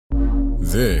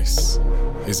This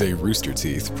is a Rooster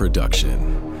Teeth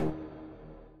production.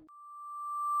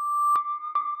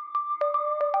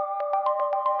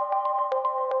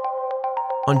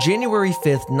 On January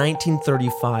 5th,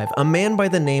 1935, a man by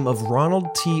the name of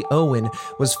Ronald T. Owen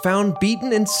was found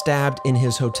beaten and stabbed in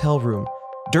his hotel room.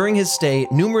 During his stay,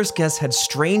 numerous guests had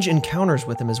strange encounters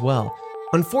with him as well.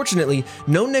 Unfortunately,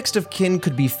 no next of kin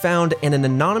could be found, and an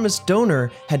anonymous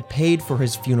donor had paid for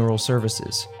his funeral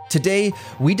services. Today,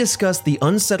 we discuss the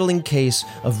unsettling case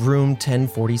of Room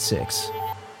 1046.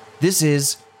 This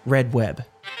is Red Web.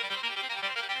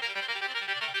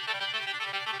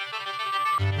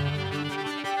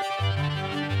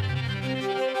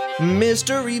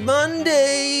 Mystery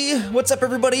Monday! What's up,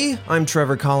 everybody? I'm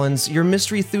Trevor Collins, your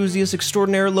mystery enthusiast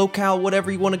extraordinaire, locale,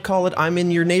 whatever you want to call it. I'm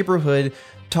in your neighborhood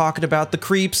talking about the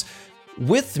creeps.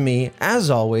 With me,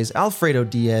 as always, Alfredo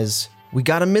Diaz. We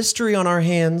got a mystery on our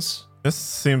hands. This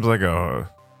seems like a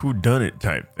whodunit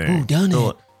type thing.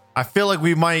 Whodunit? I feel like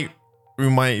we might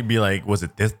be like, was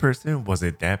it this person? Was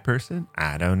it that person?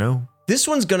 I don't know. This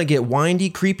one's gonna get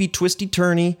windy, creepy, twisty,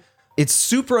 turny. It's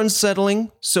super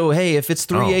unsettling. So hey, if it's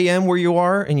 3 a.m. where you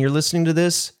are and you're listening to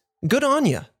this, good on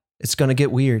you. It's gonna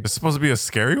get weird. It's supposed to be a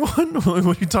scary one? What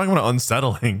are you talking about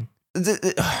unsettling?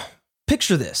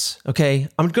 Picture this, okay?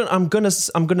 I'm gonna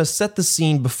set the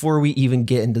scene before we even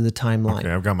get into the timeline.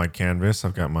 Okay, I've got my canvas.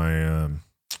 I've got my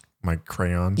my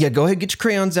crayons. Yeah, go ahead, get your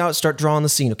crayons out, start drawing the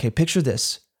scene. Okay, picture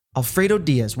this. Alfredo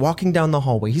Diaz walking down the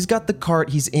hallway. He's got the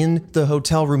cart. He's in the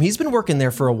hotel room. He's been working there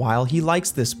for a while. He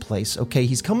likes this place, okay?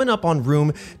 He's coming up on room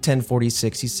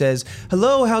 1046. He says,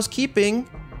 "Hello, housekeeping.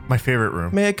 My favorite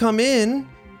room. May I come in?"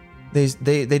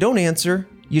 They don't answer.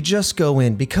 You just go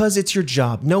in because it's your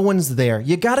job. No one's there.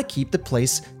 You gotta keep the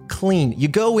place clean. You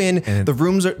go in, And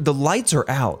the lights are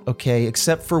out, okay,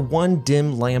 except for one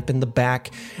dim lamp in the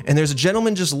back. And there's a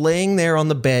gentleman just laying there on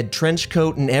the bed, trench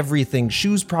coat and everything,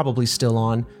 shoes probably still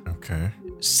on, Okay.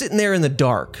 sitting there in the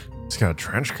dark. He's got a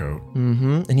trench coat.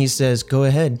 And he says, Go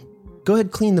ahead,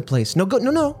 clean the place. No,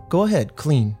 go ahead,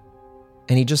 clean.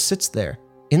 And he just sits there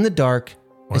in the dark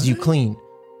as you clean,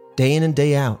 day in and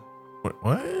day out.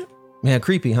 What? Man,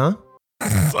 creepy, huh?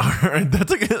 All right,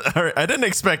 that's a good. All right, I didn't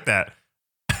expect that.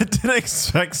 I didn't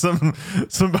expect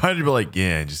somebody to be like,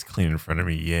 yeah, just clean in front of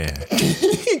me, yeah.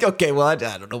 Okay, well, I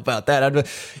don't know about that. I like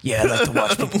to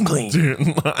watch people clean. Dude,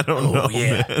 I don't know,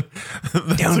 yeah. man.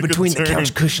 That Down took a between the turn.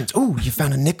 couch cushions. Ooh, you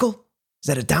found a nickel? Is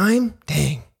that a dime?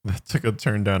 Dang. That took a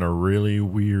turn down a really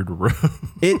weird road.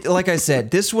 Like I said,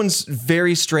 this one's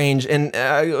very strange, and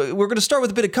we're going to start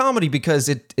with a bit of comedy because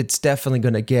it's definitely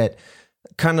going to get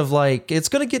it's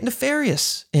going to get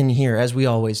nefarious in here, as we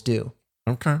always do.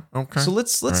 Okay. So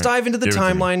let's All right, dive into the give it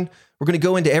to me. timeline. We're going to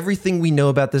go into everything we know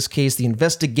about this case, the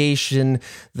investigation,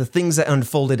 the things that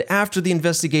unfolded after the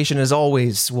investigation. As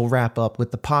always, we'll wrap up with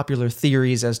the popular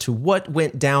theories as to what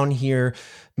went down here,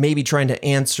 maybe trying to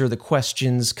answer the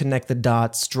questions, connect the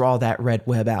dots, draw that red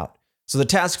web out. So the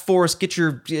task force, get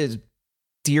your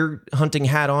deer hunting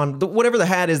hat on, whatever the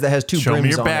hat is that has two Show brims me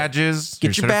your on it. badges.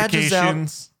 Get your badges out.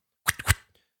 certifications.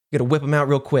 You got to whip them out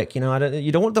real quick. You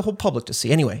don't want the whole public to see.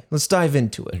 Anyway, let's dive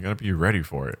into it. You gotta be ready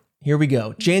for it. Here we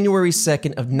go. January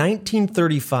 2nd of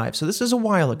 1935. So this is a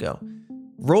while ago.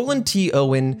 Roland T.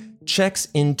 Owen checks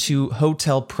into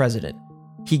Hotel President.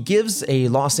 He gives a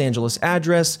Los Angeles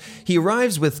address. He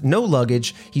arrives with no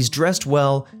luggage. He's dressed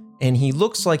well, and he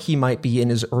looks like he might be in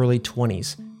his early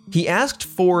 20s. He asked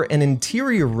for an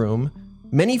interior room,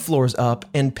 many floors up,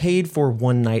 and paid for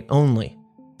one night only.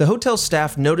 The hotel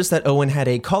staff noticed that Owen had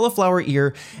a cauliflower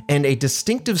ear and a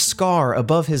distinctive scar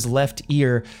above his left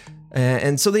ear,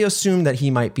 and so they assumed that he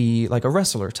might be like a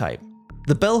wrestler type.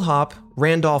 The bellhop,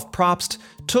 Randolph Probst,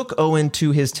 took Owen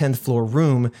to his 10th floor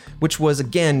room, which was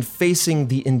again facing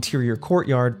the interior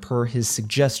courtyard per his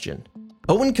suggestion.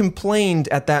 Owen complained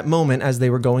at that moment as they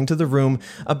were going to the room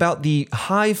about the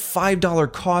high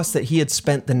 $5 cost that he had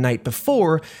spent the night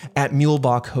before at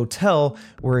Muehlebach Hotel,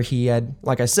 where he had,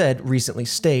 like I said, recently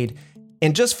stayed.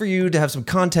 And just for you to have some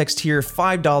context here,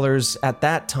 $5 at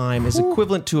that time is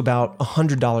equivalent to about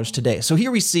 $100 today. So here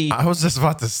we see I was just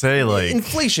about to say, like,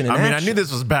 inflation in I mean, I action. knew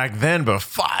this was back then, but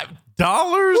 $5?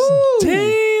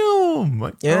 Damn!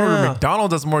 Like, Yeah. I remember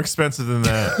McDonald's is more expensive than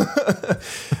that.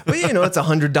 But it's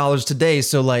 $100 today.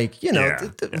 So Yeah.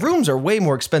 rooms are way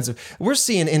more expensive. We're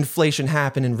seeing inflation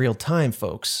happen in real time,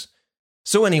 folks.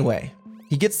 So anyway,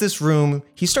 he gets this room.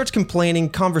 He starts complaining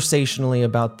conversationally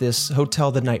about this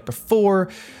hotel the night before.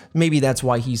 Maybe that's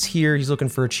why he's here. He's looking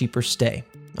for a cheaper stay.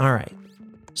 All right.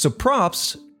 So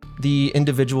Probst, the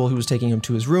individual who was taking him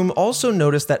to his room, also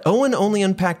noticed that Owen only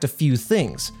unpacked a few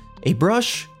things: a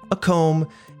brush, a comb,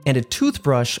 and a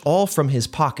toothbrush, all from his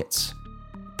pockets.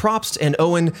 Probst and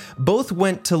Owen both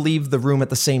went to leave the room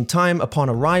at the same time upon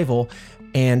arrival,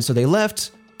 and so they left.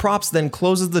 Probst then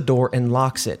closes the door and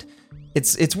locks it.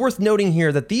 It's worth noting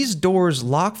here that these doors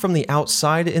lock from the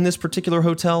outside in this particular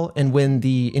hotel, and when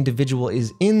the individual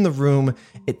is in the room,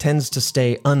 it tends to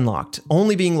stay unlocked,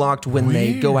 only being locked when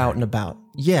they go out and about.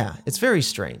 Yeah, it's very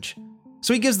strange.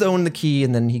 So he gives Owen the key,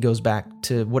 and then he goes back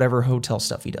to whatever hotel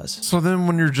stuff he does. So then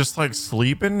when you're just like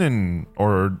sleeping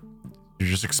or you're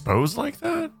just exposed like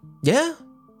that? Yeah,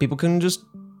 people can just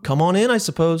come on in, I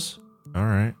suppose. All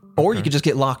right. Or you could just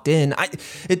get locked in.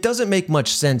 It doesn't make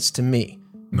much sense to me.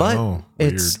 But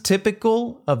it's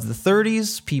typical of the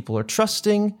 30s. People are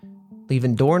trusting,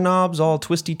 leaving doorknobs all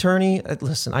twisty-turny.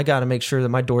 Listen, I got to make sure that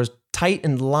my door's tight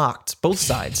and locked, both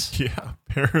sides. Yeah,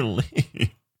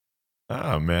 apparently.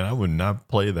 Oh, man, I would not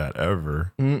play that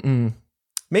ever.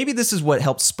 Maybe this is what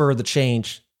helped spur the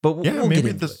change. But we'll maybe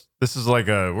get into this is like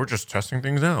we're just testing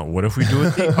things out. What if we do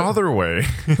it the other way?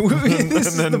 This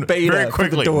is the beta very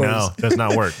quickly, for the doors. no, does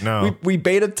not work. No. we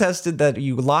beta tested that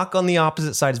you lock on the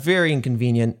opposite side. It's very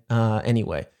inconvenient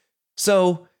anyway.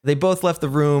 So they both left the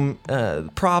room.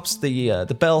 Probst,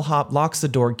 the bellhop, locks the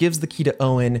door, gives the key to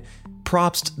Owen.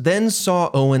 Probst then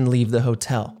saw Owen leave the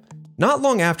hotel. Not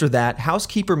long after that,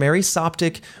 housekeeper Mary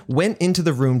Soptic went into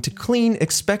the room to clean,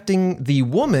 expecting the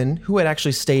woman who had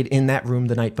actually stayed in that room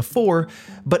the night before,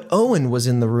 but Owen was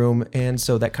in the room, and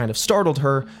so that kind of startled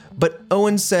her. But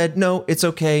Owen said, "No, it's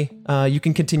okay. You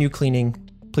can continue cleaning,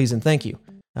 please and thank you."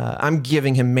 I'm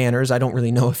giving him manners. I don't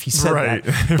really know if he said right.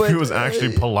 that. If he was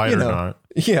actually polite or not.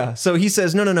 Yeah, so he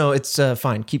says, no, it's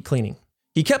fine. Keep cleaning.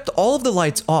 He kept all of the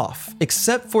lights off,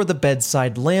 except for the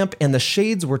bedside lamp, and the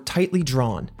shades were tightly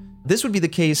drawn. This would be the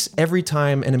case every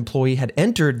time an employee had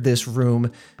entered this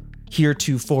room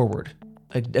heretofore.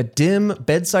 A dim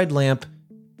bedside lamp,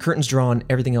 curtains drawn,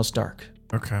 everything else dark.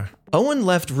 Okay. Owen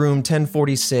left room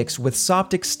 1046 with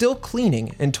Soptic still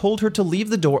cleaning and told her to leave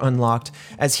the door unlocked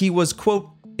as he was, quote,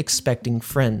 expecting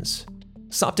friends.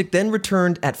 Soptic then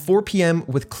returned at 4 p.m.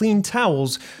 with clean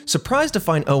towels, surprised to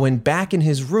find Owen back in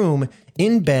his room,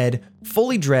 in bed,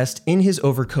 fully dressed in his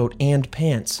overcoat and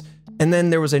pants. And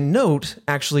then there was a note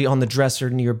actually on the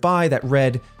dresser nearby that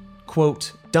read,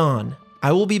 quote, Don,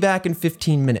 I will be back in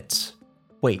 15 minutes.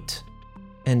 Wait,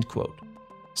 end quote.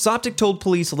 Soptic told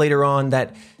police later on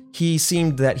that he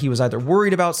seemed that he was either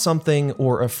worried about something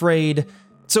or afraid.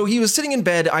 So he was sitting in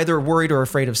bed either worried or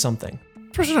afraid of something.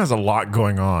 This person has a lot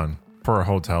going on for a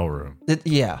hotel room.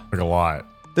 Yeah. Like a lot.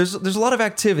 There's a lot of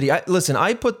activity. Listen,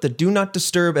 I put the do not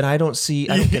disturb and I don't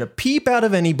get a peep out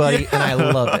of anybody, and I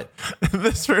love it.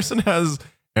 This person has,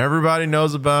 everybody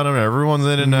knows about him. Everyone's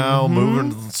in and out,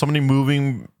 moving, so many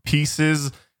moving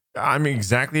pieces. I'm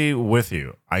exactly with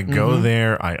you. I go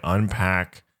there, I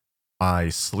unpack, I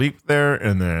sleep there,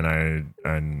 and then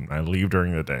I leave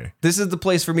during the day. This is the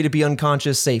place for me to be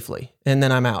unconscious safely, and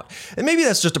then I'm out. And maybe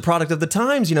that's just a product of the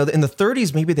times. You know, in the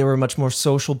 30s, maybe they were a much more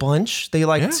social bunch. They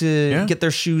like to get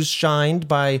their shoes shined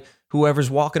by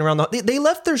whoever's walking around. They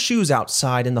left their shoes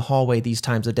outside in the hallway these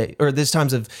times of day, or these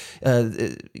times of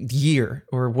year,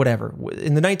 or whatever.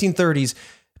 In the 1930s,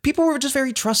 people were just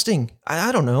very trusting.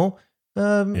 I don't know.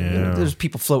 There's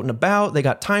people floating about. They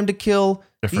got time to kill.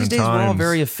 These days, we're all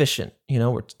very efficient. You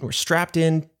know, we're strapped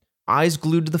in, eyes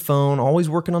glued to the phone, always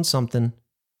working on something.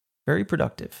 Very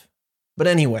productive. But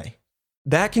anyway,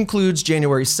 that concludes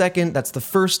January 2nd. That's the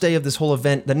first day of this whole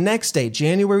event. The next day,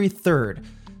 January 3rd,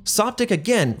 Soptic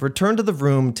again returned to the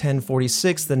room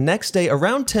 1046 the next day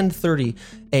around 10:30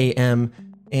 a.m.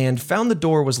 and found the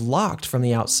door was locked from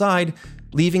the outside,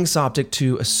 leaving Soptic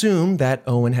to assume that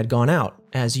Owen had gone out,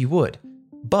 as you would.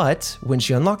 But when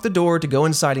she unlocked the door to go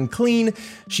inside and clean,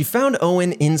 she found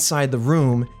Owen inside the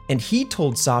room, and he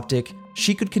told Soptic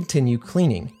she could continue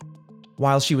cleaning.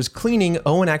 While she was cleaning,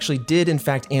 Owen actually did in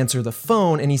fact answer the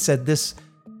phone, and he said this,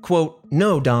 quote,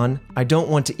 No, Don, I don't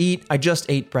want to eat, I just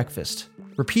ate breakfast.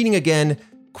 Repeating again,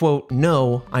 quote,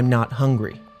 No, I'm not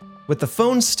hungry. With the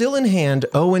phone still in hand,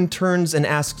 Owen turns and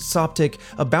asks Soptic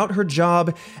about her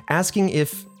job, asking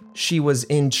if she was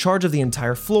in charge of the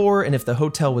entire floor and if the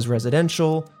hotel was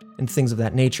residential and things of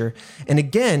that nature. And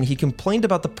again, he complained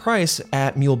about the price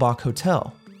at Muehlebach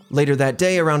Hotel. Later that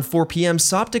day, around 4 p.m.,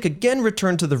 Soptic again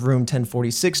returned to the room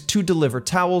 1046 to deliver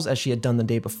towels as she had done the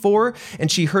day before,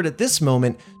 and she heard at this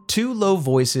moment two low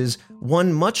voices,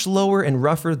 one much lower and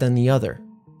rougher than the other.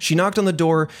 She knocked on the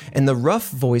door, and the rough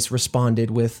voice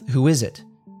responded with, Who is it?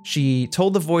 She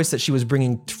told the voice that she was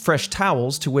bringing fresh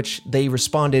towels, to which they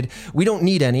responded, We don't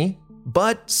need any.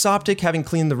 But Soptic, having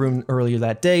cleaned the room earlier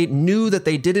that day, knew that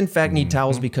they did in fact need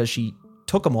towels because she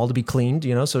took them all to be cleaned,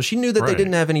 you know, so she knew that they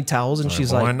didn't have any towels, and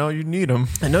she's like, I know you need them.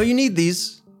 I know you need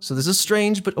these. So this is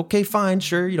strange, but okay, fine,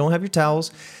 sure, you don't have your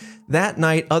towels. That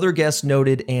night, other guests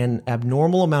noted an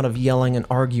abnormal amount of yelling and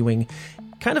arguing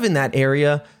kind of in that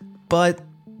area, but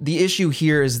the issue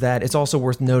here is that it's also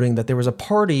worth noting that there was a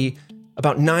party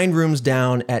about 9 rooms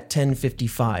down at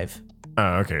 10:55.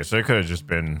 Oh, okay. So it could have just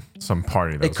been some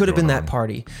party. It could have been that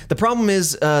party. The problem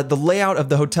is the layout of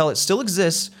the hotel, it still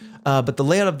exists, but the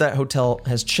layout of that hotel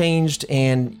has changed.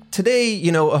 And today,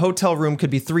 a hotel room could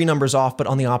be 3 numbers off, but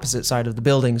on the opposite side of the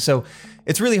building. So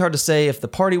it's really hard to say if the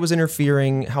party was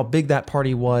interfering, how big that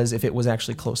party was, if it was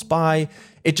actually close by.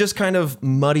 It just kind of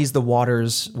muddies the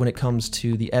waters when it comes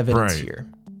to the evidence here.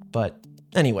 But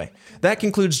anyway, that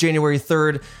concludes January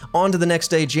 3rd. On to the next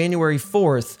day, January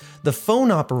 4th, the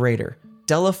phone operator,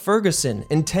 Della Ferguson,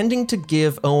 intending to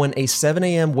give Owen a 7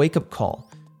 a.m. wake-up call.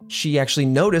 She actually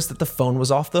noticed that the phone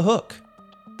was off the hook.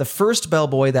 The first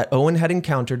bellboy that Owen had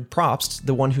encountered, Probst,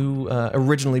 the one who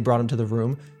originally brought him to the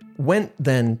room, went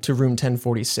then to room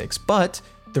 1046, but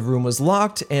the room was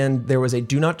locked and there was a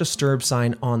do not disturb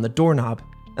sign on the doorknob.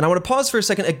 And I want to pause for a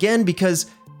second again because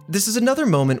this is another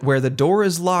moment where the door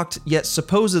is locked, yet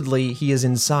supposedly he is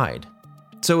inside.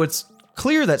 So it's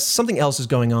clear that something else is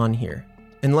going on here.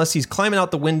 Unless he's climbing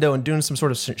out the window and doing some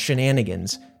sort of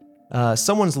shenanigans,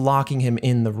 someone's locking him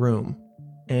in the room.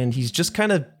 And he's just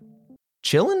kind of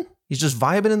chilling. He's just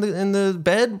vibing in the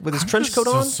bed with his trench coat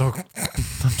on.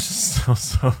 I'm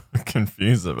just so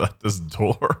confused about this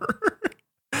door.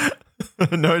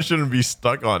 I know I shouldn't be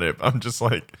stuck on it. I'm just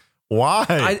like,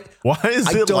 why? Why is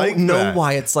it like that? I don't know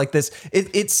why it's like this.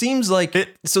 It seems like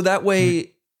so that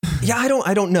way. Yeah,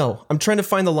 I don't know. I'm trying to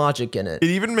find the logic in it. It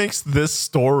even makes this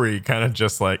story kind of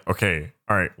just like, okay,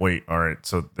 all right, wait, all right.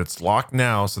 So it's locked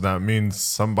now, so that means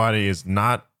somebody is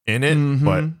not in it. Mm-hmm.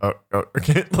 But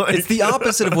okay, like it's the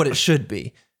opposite of what it should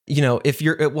be.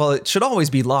 It should always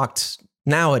be locked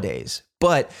nowadays.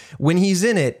 But when he's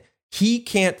in it, he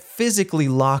can't physically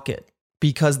lock it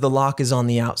because the lock is on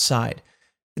the outside.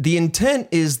 The intent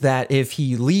is that if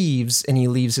he leaves and he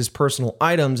leaves his personal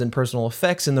items and personal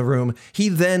effects in the room, he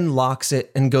then locks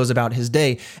it and goes about his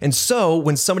day. And so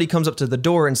when somebody comes up to the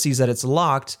door and sees that it's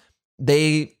locked,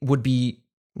 they would be,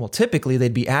 typically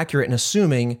they'd be accurate in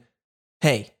assuming,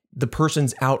 hey, the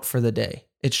person's out for the day.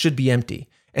 It should be empty.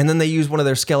 And then they use one of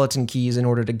their skeleton keys in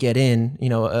order to get in,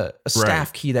 a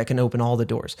staff key that can open all the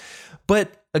doors.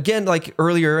 But again, like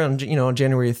earlier on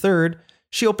January 3rd,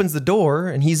 she opens the door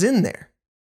and he's in there.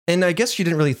 And I guess she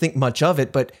didn't really think much of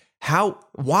it, but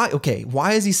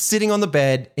why is he sitting on the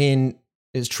bed in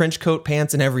his trench coat,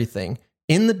 pants, and everything,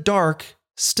 in the dark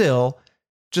still,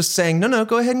 just saying, no,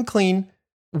 go ahead and clean,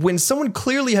 when someone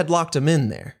clearly had locked him in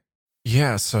there?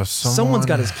 Yeah, so someone's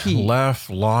got his key.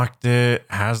 Locked it,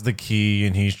 has the key,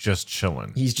 and he's just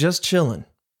chilling.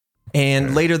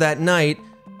 And later that night,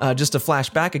 just to flash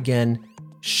back again,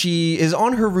 she is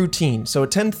on her routine. So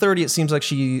at 10:30, it seems like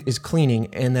she is cleaning,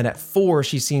 and then at 4,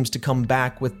 she seems to come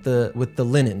back with the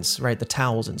linens, right, the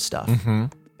towels and stuff. Mm-hmm.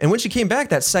 And when she came back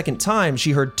that second time,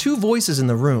 she heard 2 voices in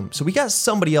the room. So we got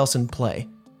somebody else in play,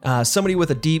 somebody with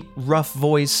a deep, rough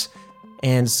voice,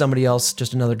 and somebody else,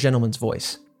 just another gentleman's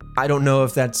voice. I don't know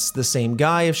if that's the same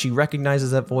guy, if she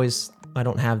recognizes that voice. I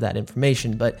don't have that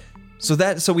information, but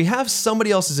so we have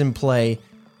somebody else is in play.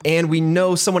 And we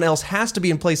know someone else has to be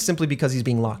in place simply because he's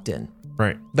being locked in.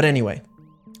 Right. But anyway,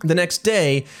 the next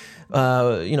day,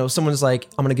 someone's like,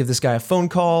 I'm going to give this guy a phone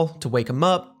call to wake him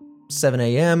up, 7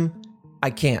 a.m. I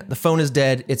can't. The phone is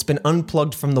dead. It's been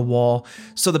unplugged from the wall.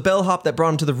 So the bellhop that brought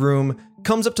him to the room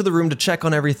comes up to the room to check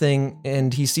on everything,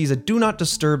 and he sees a do not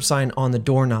disturb sign on the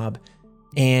doorknob.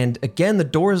 And again, the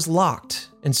door is locked.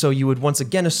 And so you would once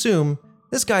again assume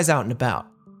this guy's out and about.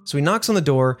 So he knocks on the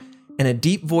door, and a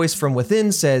deep voice from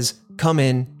within says, come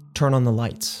in, turn on the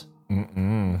lights.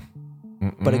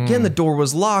 But again, the door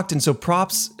was locked, and so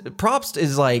Probst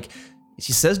is like,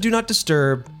 she says do not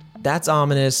disturb, that's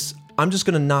ominous, I'm just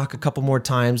gonna knock a couple more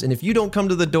times, and if you don't come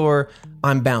to the door,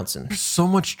 I'm bouncing. There's so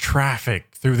much traffic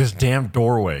through this damn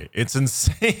doorway. It's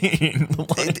insane.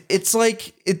 It's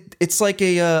like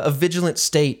a vigilant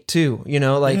state too,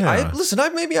 Yeah.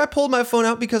 I pulled my phone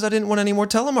out because I didn't want any more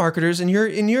telemarketers, and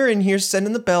you're in here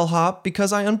sending the bellhop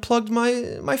because I unplugged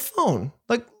my phone.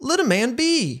 Like, let a man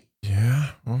be. Yeah.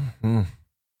 Mm-hmm.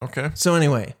 Okay. So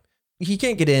anyway, he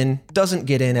can't get in, doesn't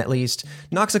get in at least,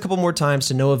 knocks a couple more times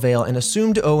to no avail, and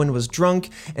assumed Owen was drunk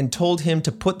and told him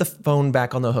to put the phone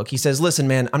back on the hook. He says, listen,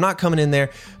 man, I'm not coming in there.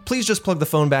 Please just plug the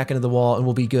phone back into the wall and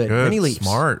we'll be good. And he leaves.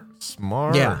 Smart.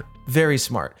 Yeah, very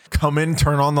smart. Come in,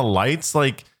 turn on the lights.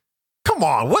 Like, come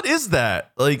on, what is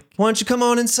that? Like, why don't you come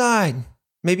on inside?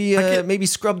 Maybe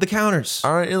scrub the counters.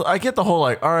 All right, I get the whole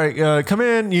like, all right, come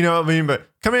in, you know what I mean? But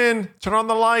come in, turn on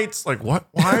the lights. Like, what?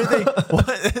 Why are they?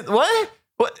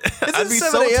 What? I'd be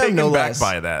so taken back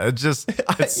by that.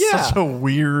 It's such a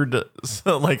weird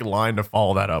like line to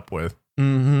follow that up with.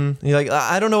 Mm-hmm. You're like,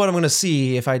 I don't know what I'm going to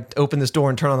see if I open this door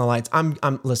and turn on the lights.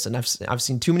 Listen, I've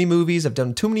seen too many movies. I've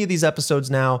done too many of these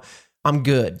episodes now. I'm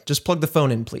good. Just plug the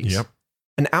phone in, please. Yep.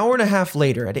 An hour and a half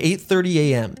later at 8:30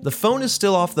 a.m., the phone is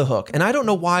still off the hook. And I don't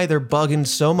know why they're bugging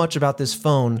so much about this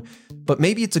phone, but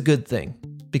maybe it's a good thing.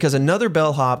 Because another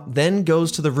bellhop then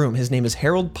goes to the room. His name is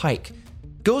Harold Pike.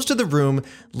 Goes to the room,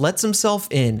 lets himself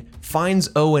in, finds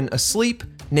Owen asleep,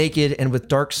 naked, and with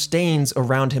dark stains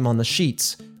around him on the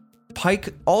sheets.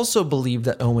 Pike also believed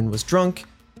that Owen was drunk.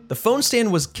 The phone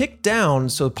stand was kicked down,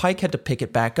 so Pike had to pick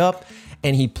it back up,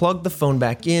 and he plugged the phone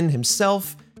back in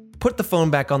himself, put the phone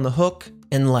back on the hook,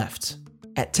 and left.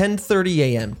 At 10:30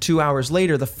 a.m., 2 hours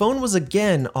later, the phone was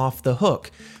again off the hook.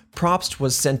 Probst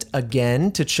was sent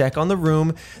again to check on the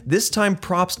room. This time,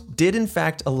 Probst did in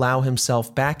fact allow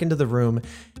himself back into the room,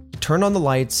 turn on the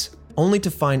lights, only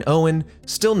to find Owen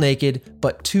still naked,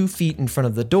 but 2 feet in front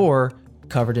of the door,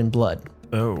 covered in blood.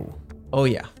 Oh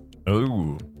yeah.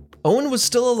 Oh. Owen was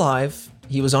still alive.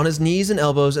 He was on his knees and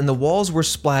elbows, and the walls were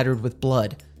splattered with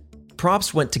blood.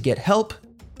 Probst went to get help,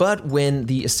 but when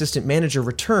the assistant manager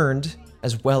returned,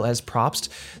 as well as Probst,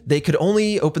 they could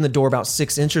only open the door about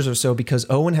 6 inches or so because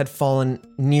Owen had fallen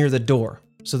near the door.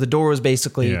 So the door was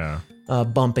basically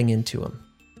bumping into him.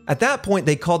 At that point,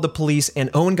 they called the police, and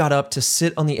Owen got up to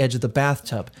sit on the edge of the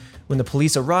bathtub. When the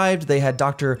police arrived, they had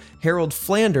Dr. Harold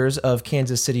Flanders of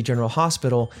Kansas City General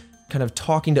Hospital kind of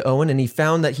talking to Owen, and he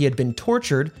found that he had been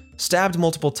tortured, stabbed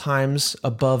multiple times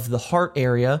above the heart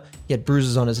area. He had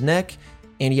bruises on his neck,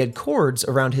 and he had cords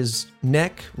around his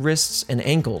neck, wrists, and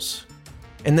ankles.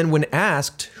 And then when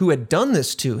asked who had done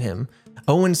this to him,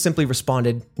 Owen simply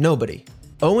responded, nobody.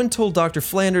 Owen told Dr.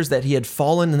 Flanders that he had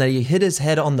fallen and that he hit his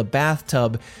head on the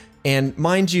bathtub. And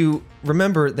mind you,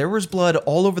 remember, there was blood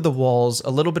all over the walls, a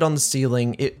little bit on the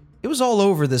ceiling. It was all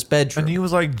over this bedroom. And he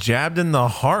was like jabbed in the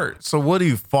heart. So what, do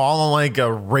you fall on like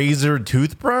a razor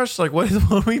toothbrush? Like what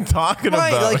are we talking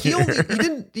about? Like he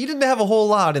didn't have a whole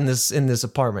lot in this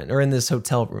apartment or in this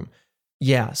hotel room.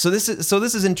 Yeah, so this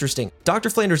is interesting. Dr.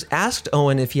 Flanders asked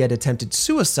Owen if he had attempted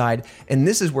suicide, and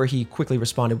this is where he quickly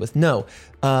responded with no.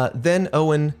 Then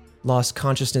Owen lost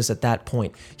consciousness at that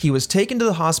point. He was taken to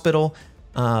the hospital,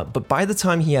 but by the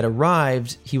time he had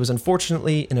arrived, he was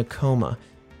unfortunately in a coma,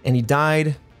 and he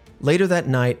died later that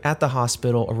night at the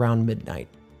hospital around midnight.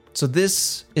 So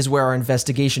this is where our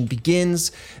investigation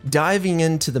begins, diving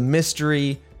into the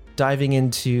mystery, diving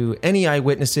into any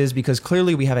eyewitnesses, because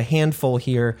clearly we have a handful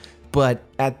here. But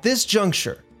at this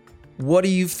juncture, what are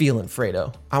you feeling,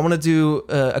 Fredo? I want to do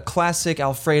a classic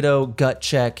Alfredo gut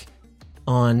check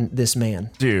on this man.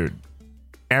 Dude,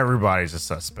 everybody's a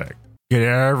suspect. Get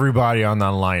everybody on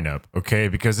that lineup, okay?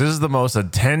 Because this is the most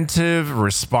attentive,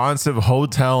 responsive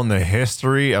hotel in the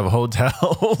history of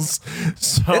hotels.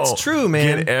 So it's true,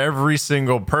 man. Get every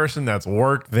single person that's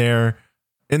worked there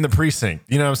in the precinct.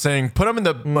 You know what I'm saying? Put them in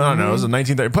the, I don't know, it was a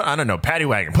 1930, paddy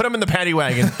wagon. Put them in the paddy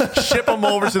wagon. Ship them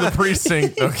over to the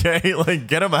precinct, okay? Like,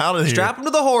 get them out of here. Strap them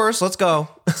to the horse. Let's go.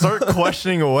 Start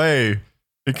questioning away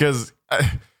because...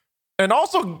 And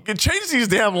also, change these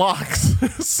damn locks.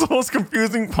 It's the most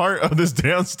confusing part of this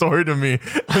damn story to me.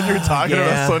 When you're talking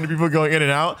about so many people going in and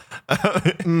out,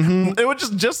 it would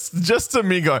just to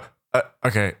me go,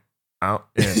 okay, out,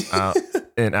 in, out,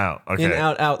 in, out. Okay, in,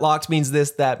 out. Locked means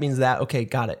this, that means that. Okay,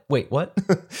 got it. Wait, what?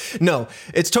 No,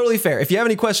 it's totally fair. If you have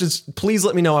any questions, please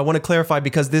let me know. I want to clarify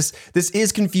because this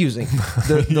is confusing.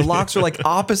 The locks are like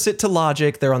opposite to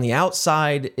logic. They're on the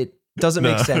outside. It doesn't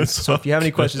make sense. So if you have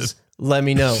any questions, let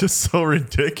me know. It's just so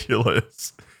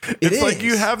ridiculous. It's like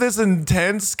you have this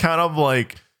intense kind of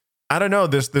like, I don't know,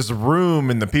 this room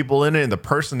and the people in it and the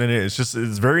person in it. It's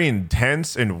very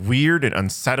intense and weird and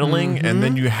unsettling. And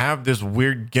then you have this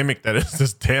weird gimmick that is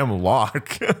this damn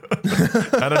lock.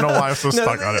 I don't know why I'm so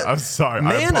stuck on it. I'm sorry.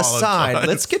 Man aside,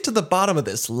 let's get to the bottom of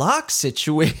this lock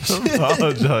situation. I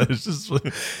apologize. It's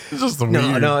just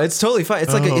weird. No, it's totally fine.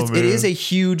 It's like it is a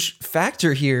huge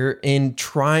factor here in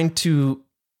trying to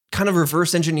kind of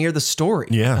reverse engineer the story.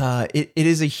 Yeah. It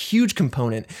is a huge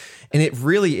component, and it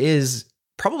really is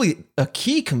probably a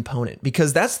key component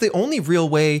because that's the only real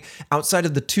way outside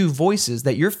of the two voices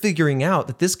that you're figuring out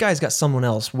that this guy's got someone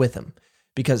else with him.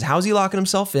 Because how's he locking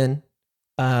himself in?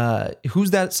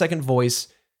 Who's that second voice?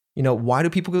 You know, why do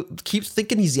people keep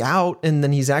thinking he's out and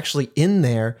then he's actually in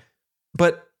there?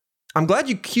 But I'm glad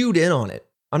you cued in on it.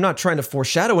 I'm not trying to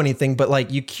foreshadow anything, but like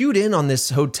you cued in on this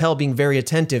hotel being very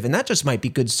attentive, and that just might be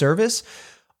good service.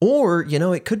 Or,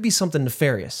 it could be something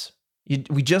nefarious.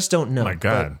 We just don't know. Oh my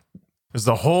God. Is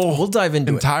the whole We'll dive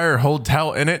into entire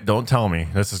hotel in it? Don't tell me.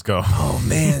 Let's just go. Oh,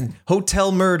 man.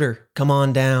 Hotel murder. Come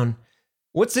on down.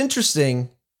 What's interesting,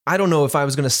 I don't know if I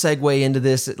was going to segue into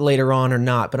this later on or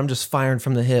not, but I'm just firing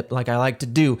from the hip like I like to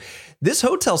do. This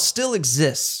hotel still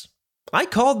exists. I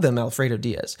called them, Alfredo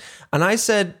Diaz, and I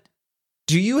said,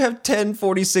 do you have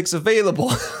 1046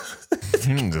 available?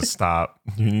 You need to stop.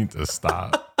 You need to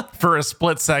stop. For a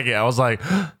split second, I was like,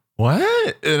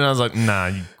 what? And I was like, nah,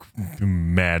 you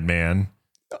madman.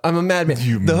 I'm a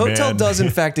madman. The hotel does in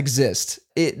fact exist.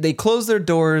 They closed their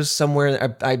doors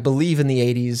somewhere, I believe in the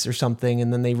 80s or something,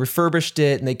 and then they refurbished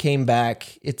it and they came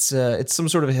back. It's some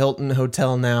sort of Hilton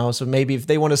hotel now, so maybe if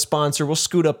they want to sponsor, we'll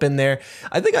scoot up in there.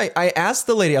 I think I asked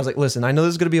the lady, I was like, listen, I know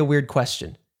this is going to be a weird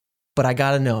question, but I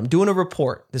got to know. I'm doing a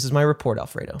report. This is my report,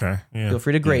 Alfredo. Okay. Yeah. Feel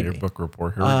free to grade your me. book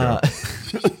report. Here we go.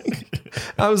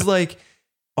 I was like,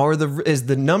 is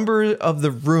the number of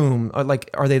the room,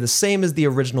 are they the same as the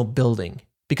original building?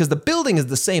 Because the building is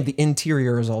the same, the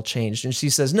interior is all changed. And she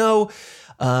says, no,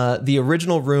 the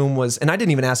original room was, and I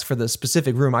didn't even ask for the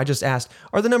specific room. I just asked,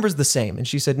 are the numbers the same? And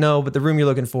she said, no, but the room you're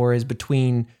looking for is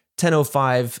between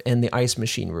 1005 and the ice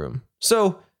machine room.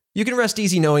 So you can rest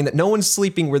easy knowing that no one's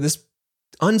sleeping where this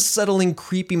unsettling,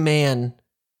 creepy man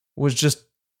was just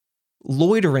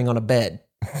loitering on a bed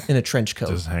in a trench coat.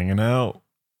 Just hanging out.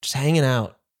 Just hanging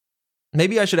out.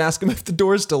 Maybe I should ask him if the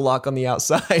door's still locked on the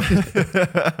outside.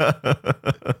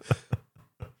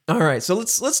 All right, so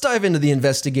let's dive into the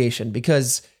investigation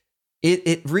because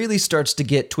it really starts to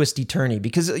get twisty-turny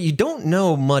because you don't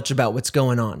know much about what's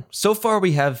going on. So far,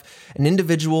 we have an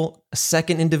individual, a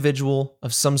second individual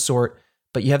of some sort,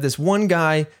 but you have this one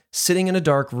guy sitting in a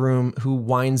dark room who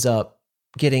winds up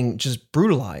getting just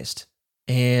brutalized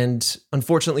and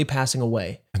unfortunately passing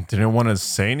away. And didn't want to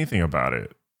say anything about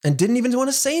it. And didn't even want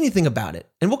to say anything about it.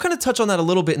 And we'll kind of touch on that a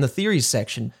little bit in the theories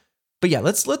section. But yeah,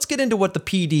 let's get into what the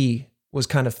PD was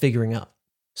kind of figuring out.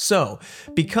 So,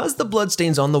 because the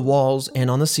bloodstains on the walls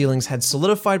and on the ceilings had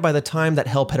solidified by the time that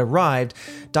help had arrived,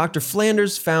 Dr.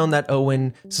 Flanders found that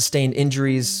Owen sustained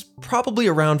injuries probably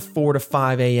around 4 to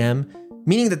 5 a.m.,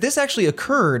 meaning that this actually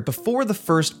occurred before the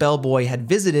first bellboy had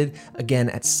visited again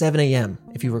at 7 a.m.,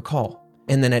 if you recall.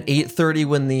 And then at 8:30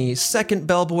 when the second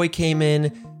bellboy came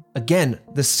in, again,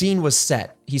 the scene was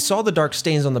set. He saw the dark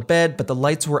stains on the bed, but the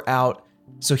lights were out.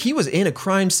 So he was in a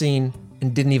crime scene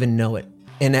and didn't even know it.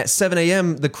 And at 7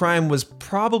 a.m., the crime was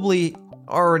probably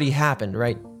already happened,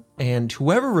 right? And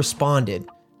whoever responded,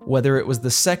 whether it was the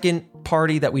second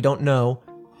party that we don't know,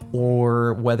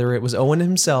 or whether it was Owen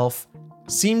himself,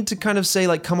 seemed to kind of say,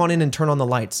 like, come on in and turn on the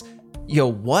lights. Yo,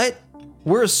 what?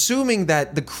 We're assuming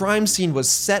that the crime scene was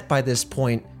set by this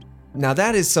point. Now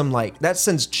that is that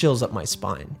sends chills up my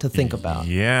spine to think about.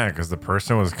 Yeah, because the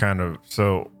person was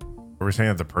were we saying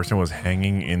that the person was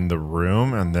hanging in the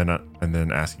room and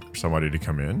then asking for somebody to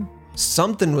come in?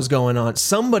 Something was going on.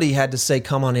 Somebody had to say,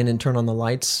 come on in and turn on the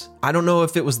lights. I don't know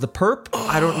if it was the perp.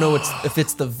 I don't know if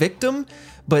it's the victim.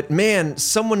 But man,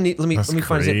 someone let me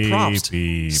find it.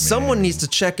 Probst. Someone needs to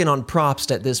check in on Probst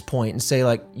at this point and say,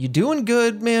 like, you doing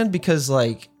good, man? Because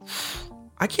like,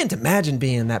 I can't imagine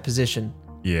being in that position.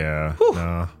 Yeah.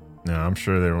 No, I'm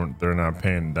sure they're not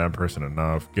paying that person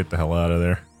enough. Get the hell out of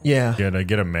there. Yeah.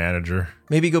 Get a manager.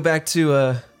 Maybe go back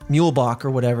to Muehlbach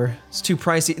or whatever. It's too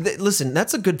pricey. Listen,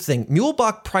 that's a good thing.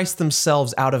 Muehlbach priced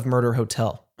themselves out of Murder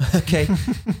Hotel. Okay.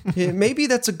 Yeah, maybe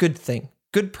that's a good thing.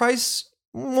 Good price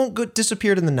won't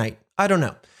disappear in the night. I don't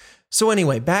know. So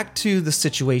anyway, back to the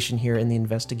situation here in the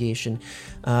investigation.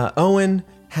 Owen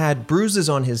had bruises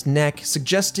on his neck,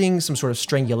 suggesting some sort of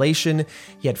strangulation.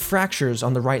 He had fractures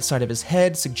on the right side of his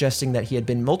head, suggesting that he had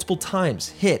been multiple times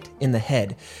hit in the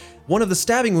head. One of the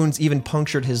stabbing wounds even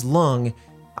punctured his lung.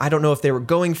 I don't know if they were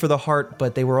going for the heart,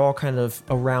 but they were all kind of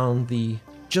around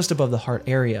just above the heart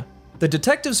area. The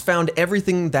detectives found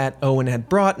everything that Owen had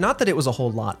brought, not that it was a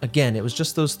whole lot. Again, it was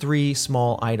just those 3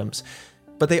 small items.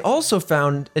 But they also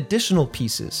found additional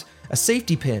pieces: a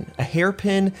safety pin, a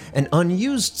hairpin, an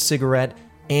unused cigarette,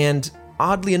 and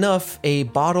oddly enough, a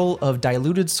bottle of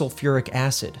diluted sulfuric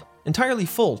acid. Entirely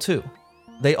full, too.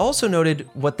 They also noted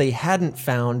what they hadn't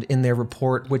found in their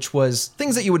report, which was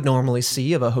things that you would normally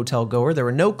see of a hotel goer. There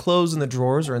were no clothes in the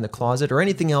drawers or in the closet or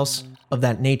anything else of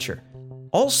that nature.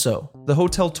 Also, the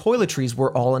hotel toiletries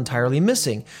were all entirely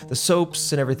missing, the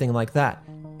soaps and everything like that.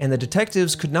 And the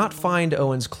detectives could not find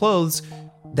Owen's clothes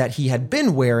that he had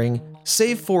been wearing,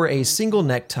 save for a single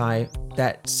necktie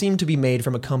that seemed to be made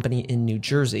from a company in New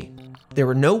Jersey. There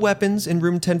were no weapons in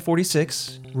room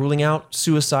 1046, ruling out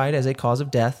suicide as a cause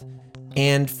of death.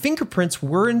 And fingerprints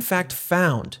were in fact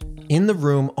found in the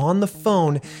room on the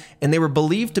phone, and they were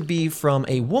believed to be from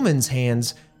a woman's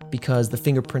hands because the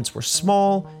fingerprints were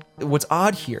small. What's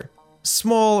odd here,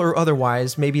 small or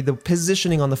otherwise, maybe the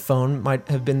positioning on the phone might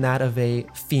have been that of a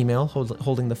female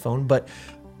holding the phone, but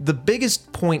the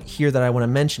biggest point here that I want to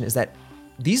mention is that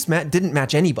these didn't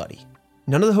match anybody.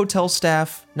 None of the hotel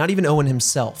staff, not even Owen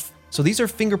himself. So these are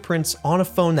fingerprints on a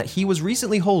phone that he was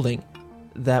recently holding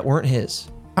that weren't his.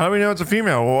 How do we know it's a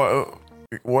female?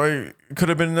 Why could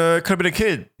have been a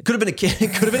kid? It could have been a kid.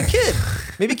 It could have been a kid.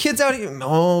 Maybe kids out here.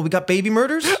 Oh, we got baby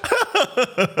murders.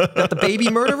 Got the baby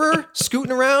murderer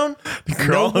scooting around.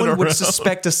 No one would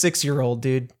suspect a 6-year-old,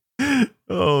 dude.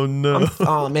 Oh no.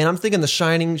 I'm thinking The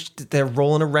Shining. They're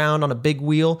rolling around on a big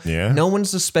wheel. Yeah. No one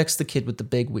suspects the kid with the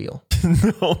big wheel.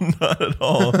 No, not at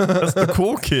all. That's the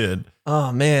cool kid.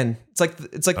 Oh man, it's like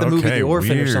the movie The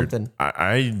Orphan weird. or something.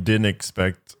 I didn't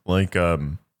expect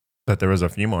that there was a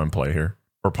female in play here,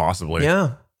 or possibly.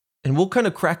 Yeah, and we'll kind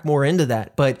of crack more into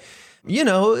that, but.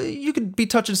 You could be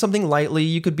touching something lightly.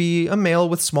 You could be a male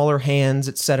with smaller hands,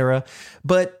 etc.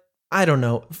 But I don't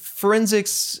know.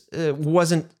 Forensics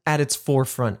wasn't at its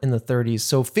forefront in the 30s.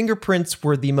 So fingerprints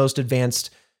were the most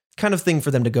advanced kind of thing for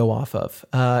them to go off of.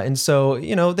 And so,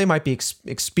 they might be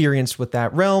experienced with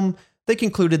that realm. They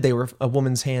concluded they were a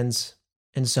woman's hands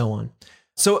and so on.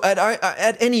 So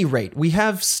at any rate, we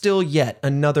have still yet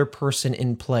another person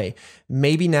in play.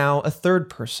 Maybe now a third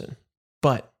person.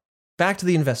 But back to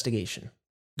the investigation.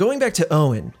 Going back to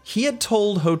Owen, he had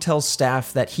told hotel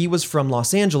staff that he was from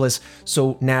Los Angeles,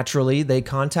 so naturally they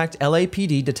contact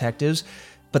LAPD detectives,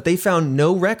 but they found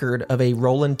no record of a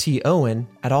Roland T. Owen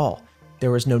at all. There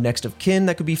was no next of kin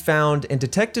that could be found, and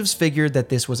detectives figured that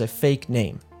this was a fake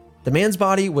name. The man's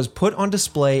body was put on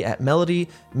display at Melody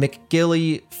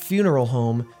McGilly Funeral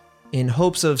Home in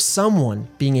hopes of someone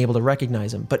being able to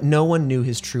recognize him, but no one knew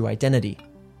his true identity.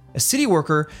 A city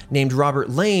worker named Robert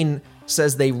Lane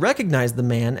says they recognized the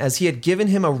man as he had given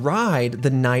him a ride the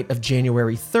night of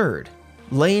January 3rd.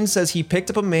 Lane says he picked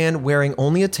up a man wearing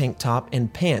only a tank top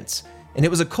and pants. And it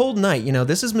was a cold night.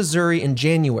 This is Missouri in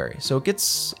January, so it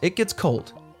gets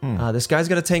cold. This guy's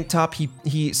got a tank top.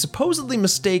 He supposedly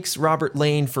mistakes Robert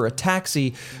Lane for a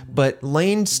taxi, but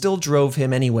Lane still drove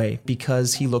him anyway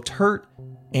because he looked hurt,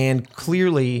 and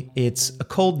clearly it's a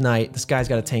cold night. This guy's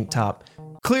got a tank top.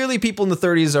 Clearly, people in the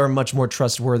 30s are much more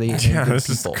trustworthy. Yeah, than this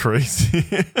people. is crazy.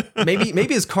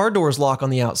 maybe his car doors lock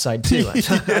on the outside too.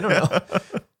 I don't know.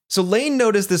 So Lane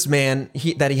noticed this man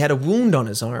that he had a wound on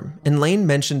his arm, and Lane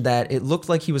mentioned that it looked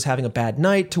like he was having a bad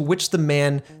night. To which the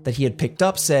man that he had picked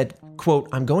up said, "quote,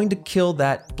 I'm going to kill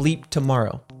that bleep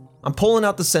tomorrow." I'm pulling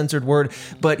out the censored word,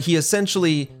 but he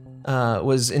essentially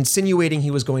was insinuating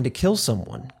he was going to kill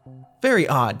someone. Very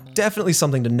odd. Definitely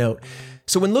something to note.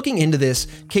 So when looking into this,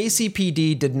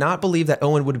 KCPD did not believe that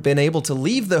Owen would have been able to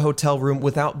leave the hotel room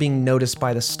without being noticed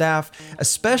by the staff,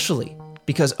 especially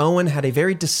because Owen had a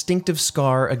very distinctive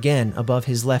scar, again, above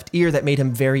his left ear that made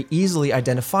him very easily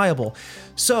identifiable.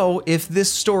 So if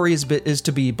this story is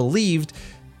to be believed,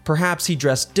 perhaps he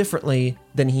dressed differently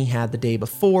than he had the day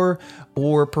before,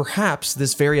 or perhaps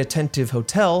this very attentive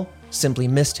hotel simply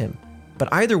missed him. But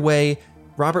either way,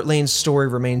 Robert Lane's story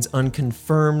remains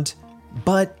unconfirmed,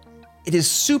 but it is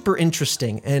super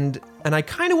interesting, and I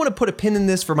kind of want to put a pin in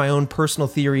this for my own personal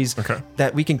theories,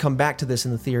 that we can come back to this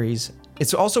in the theories.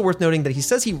 It's also worth noting that he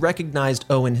says he recognized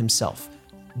Owen himself,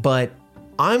 but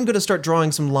I'm going to start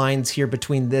drawing some lines here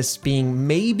between this being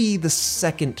maybe the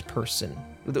second person,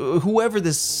 whoever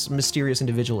this mysterious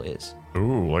individual is.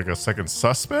 Ooh, like a second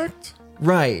suspect?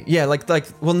 Right, yeah,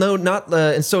 well, no, not,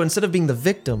 and so instead of being the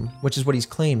victim, which is what he's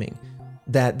claiming,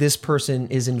 that this person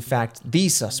is in fact the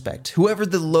suspect, whoever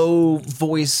the low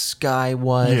voice guy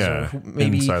was. Yeah, or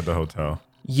maybe inside the hotel.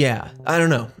 Yeah, I don't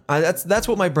know. That's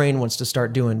what my brain wants to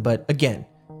start doing. But again,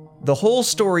 the whole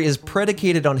story is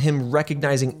predicated on him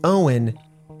recognizing Owen,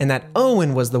 and that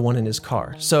Owen was the one in his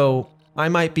car. So I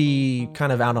might be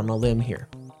kind of out on a limb here.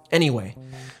 Anyway,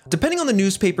 depending on the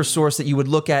newspaper source that you would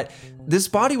look at, this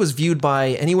body was viewed by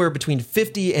anywhere between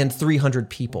 50 and 300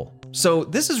 people. So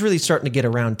this is really starting to get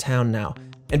around town now.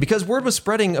 And because word was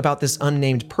spreading about this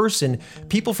unnamed person,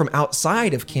 people from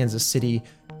outside of Kansas City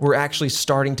were actually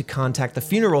starting to contact the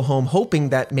funeral home, hoping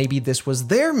that maybe this was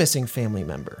their missing family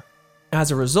member.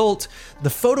 As a result, the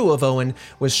photo of Owen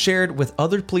was shared with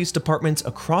other police departments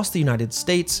across the United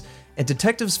States, and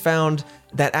detectives found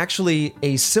that actually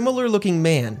a similar looking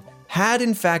man had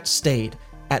in fact stayed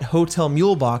at Hotel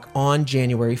Muehlbach on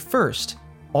January 1st.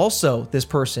 Also, this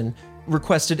person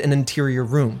requested an interior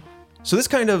room. So this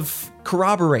kind of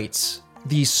corroborates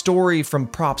the story from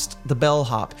Probst the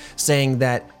bellhop, saying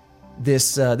that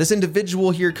This individual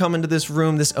here come into this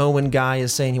room. This Owen guy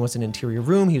is saying he wants an interior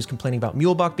room. He was complaining about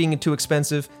Muehlbach being too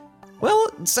expensive. Well,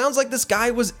 it sounds like this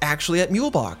guy was actually at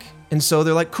Muehlbach. And so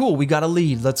they're like, cool, we got a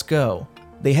lead, let's go.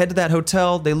 They head to that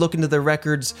hotel, they look into their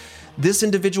records. This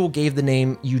individual gave the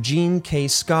name Eugene K.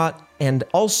 Scott and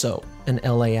also an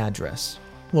LA address.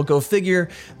 Well, go figure,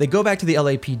 they go back to the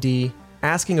LAPD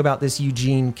asking about this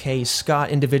Eugene K. Scott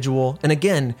individual. And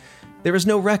again, there is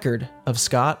no record of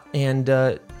Scott,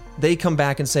 and they come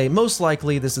back and say, most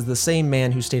likely this is the same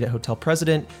man who stayed at Hotel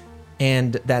President,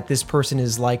 and that this person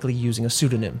is likely using a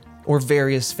pseudonym or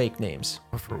various fake names.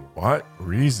 For what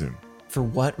reason? For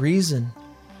what reason?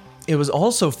 It was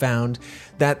also found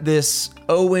that this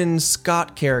Owen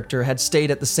Scott character had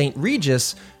stayed at the St.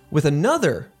 Regis with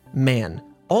another man,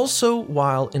 also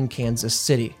while in Kansas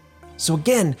City. So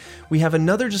again, we have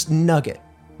another just nugget,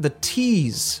 the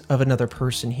tease of another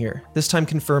person here, this time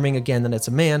confirming again that it's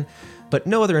a man, but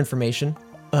no other information,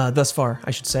 thus far,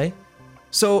 I should say.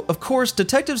 So, of course,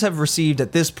 detectives have received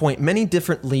at this point many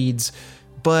different leads,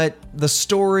 but the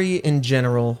story in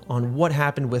general on what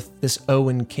happened with this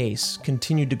Owen case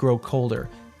continued to grow colder.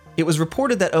 It was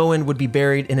reported that Owen would be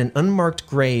buried in an unmarked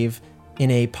grave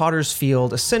in a potter's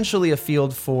field, essentially a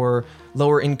field for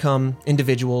lower income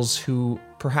individuals who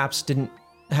perhaps didn't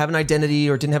have an identity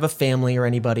or didn't have a family or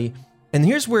anybody. And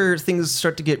here's where things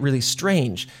start to get really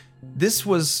strange. This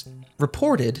was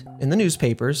reported in the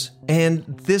newspapers, and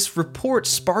this report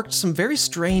sparked some very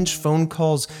strange phone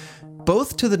calls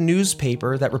both to the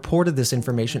newspaper that reported this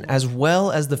information as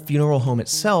well as the funeral home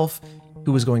itself,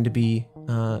 who was going to be,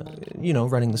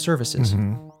 running the services.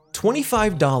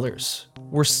 $25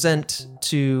 were sent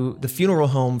to the funeral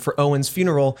home for Owen's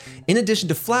funeral, in addition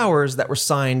to flowers that were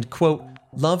signed, quote,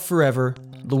 "Love Forever,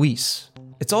 Luis."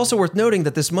 It's also worth noting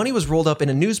that this money was rolled up in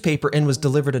a newspaper and was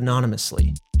delivered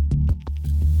anonymously.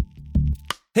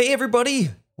 Hey everybody!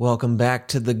 Welcome back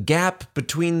to The Gap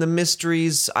Between the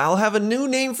Mysteries. I'll have a new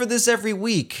name for this every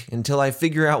week until I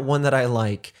figure out one that I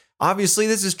like. Obviously,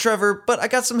 this is Trevor, but I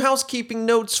got some housekeeping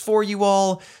notes for you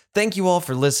all. Thank you all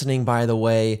for listening, by the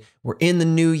way. We're in the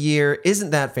new year.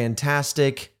 Isn't that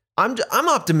fantastic? I'm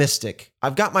optimistic.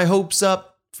 I've got my hopes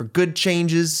up for good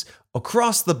changes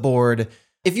across the board.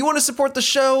 If you want to support the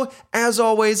show, as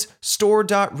always,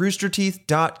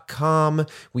 store.roosterteeth.com.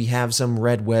 We have some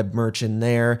Red Web merch in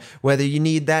there. Whether you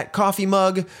need that coffee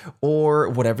mug or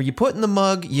whatever you put in the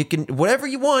mug, you can, whatever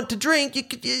you want to drink,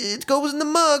 it goes in the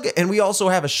mug. And we also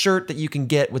have a shirt that you can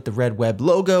get with the Red Web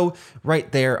logo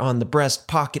right there on the breast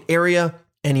pocket area.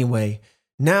 Anyway,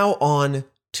 now on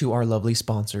to our lovely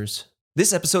sponsors.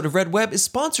 This episode of Red Web is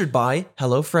sponsored by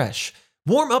HelloFresh.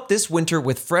 Warm up this winter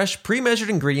with fresh, pre-measured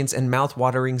ingredients and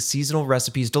mouth-watering seasonal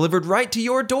recipes delivered right to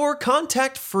your door,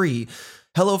 contact-free.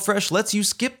 HelloFresh lets you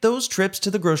skip those trips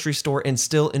to the grocery store and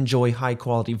still enjoy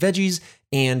high-quality veggies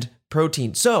and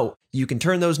protein. So you can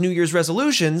turn those New Year's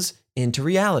resolutions into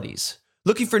realities.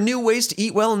 Looking for new ways to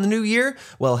eat well in the new year?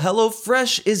 Well,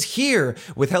 HelloFresh is here.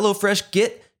 With HelloFresh,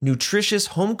 get nutritious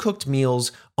home-cooked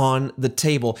meals on the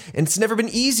table. And it's never been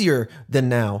easier than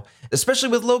now, especially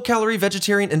with low-calorie,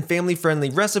 vegetarian, and family-friendly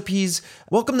recipes.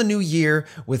 Welcome the new year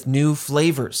with new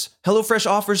flavors. HelloFresh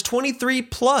offers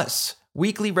 23+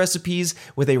 weekly recipes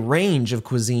with a range of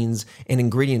cuisines and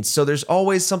ingredients, so there's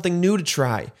always something new to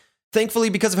try. Thankfully,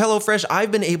 because of HelloFresh,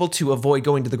 I've been able to avoid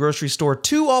going to the grocery store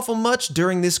too awful much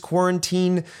during this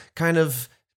quarantine kind of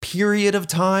period of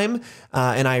time,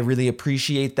 and I really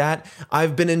appreciate that.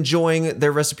 I've been enjoying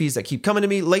their recipes that keep coming to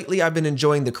me. Lately, I've been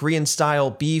enjoying the Korean-style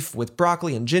beef with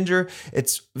broccoli and ginger.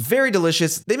 It's very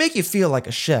delicious. They make you feel like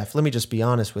a chef, let me just be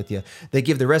honest with you. They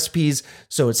give the recipes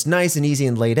so it's nice and easy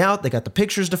and laid out. They got the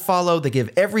pictures to follow. They give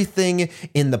everything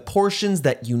in the portions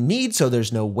that you need so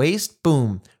there's no waste.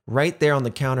 Boom, right there on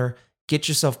the counter. Get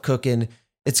yourself cooking.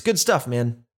 It's good stuff,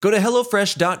 man. Go to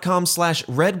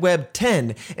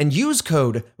HelloFresh.com/RedWeb10 and use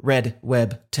code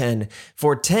RedWeb10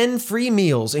 for 10 free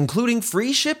meals, including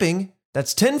free shipping.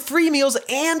 That's 10 free meals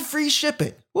and free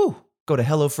shipping. Woo! Go to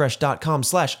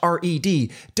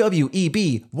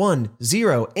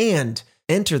HelloFresh.com/RedWeb10 and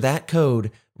enter that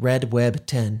code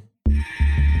RedWeb10.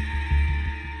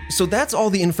 So that's all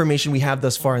the information we have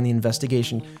thus far in the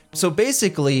investigation. So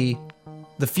basically,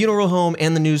 the funeral home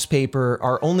and the newspaper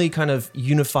are only kind of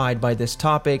unified by this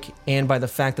topic and by the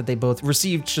fact that they both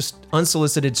received just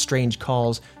unsolicited strange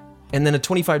calls, and then a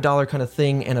 $25 kind of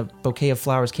thing and a bouquet of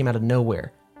flowers came out of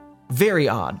nowhere. Very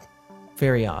odd.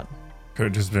 Very odd. Could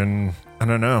have just been, I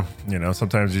don't know. You know,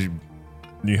 sometimes you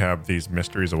have these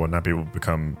mysteries and whatnot. People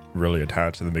become really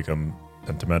attached and they become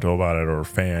sentimental about it, or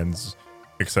fans,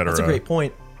 etc. That's a great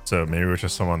point. So maybe it was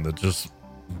just someone that just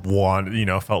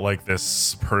felt like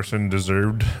this person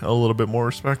deserved a little bit more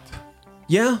respect.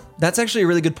 Yeah, that's actually a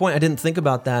really good point. I didn't think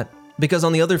about that. Because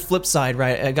on the other flip side,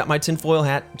 right, I got my tinfoil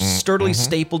hat sturdily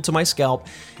stapled to my scalp.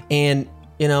 And,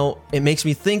 it makes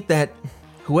me think that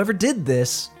whoever did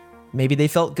this, maybe they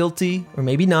felt guilty, or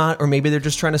maybe not, or maybe they're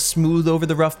just trying to smooth over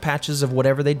the rough patches of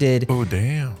whatever they did. Oh,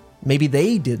 damn. Maybe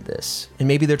they did this, and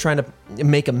maybe they're trying to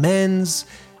make amends.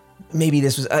 Maybe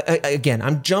this was, again,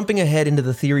 I'm jumping ahead into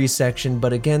the theory section,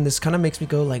 but again, this kind of makes me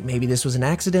go like, maybe this was an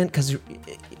accident because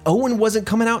Owen wasn't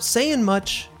coming out saying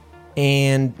much,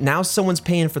 and now someone's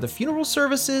paying for the funeral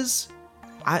services.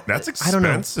 That's I don't know.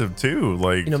 expensive too.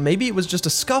 Like, maybe it was just a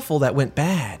scuffle that went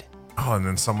bad. Oh, and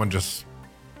then someone just,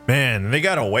 man, they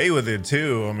got away with it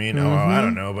too. I mean, I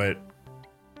don't know, but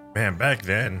man, back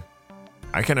then,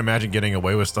 I can't imagine getting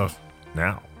away with stuff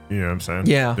now. You know what I'm saying?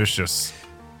 Yeah. There's just,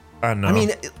 I don't know. I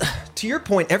mean, to your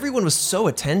point, everyone was so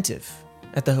attentive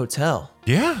at the hotel.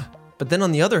 Yeah. But then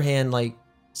on the other hand, like,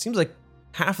 seems like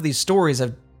half of these stories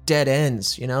have dead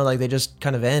ends, like they just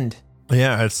kind of end.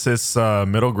 Yeah, it's this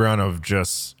middle ground of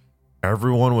just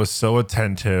everyone was so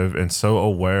attentive and so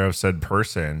aware of said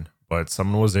person, but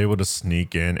someone was able to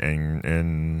sneak in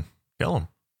and kill him.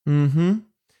 Mm-hmm.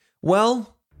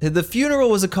 Well, the funeral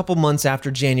was a couple months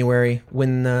after January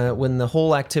when the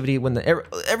whole activity,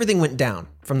 everything went down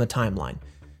from the timeline.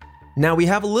 Now we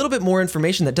have a little bit more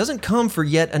information that doesn't come for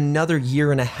yet another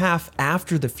year and a half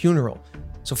after the funeral.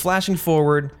 So flashing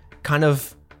forward, kind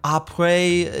of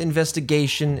après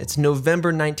investigation, it's November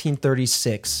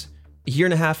 1936, a year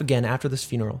and a half again after this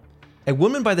funeral. A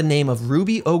woman by the name of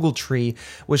Ruby Ogletree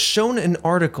was shown an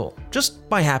article, just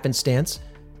by happenstance,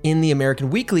 in the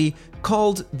American Weekly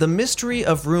called The Mystery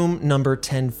of Room Number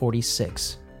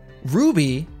 1046.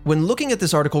 Ruby, when looking at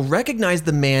this article, recognized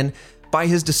the man by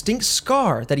his distinct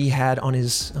scar that he had on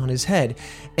his head,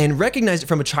 and recognized it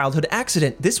from a childhood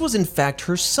accident. This was in fact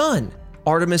her son,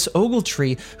 Artemus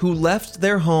Ogletree, who left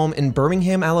their home in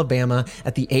Birmingham, Alabama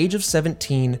at the age of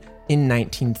 17 in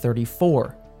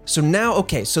 1934. So now,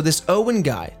 okay, so this Owen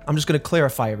guy, I'm just going to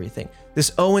clarify everything.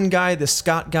 This Owen guy, this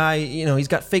Scott guy, he's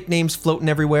got fake names floating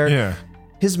everywhere. Yeah.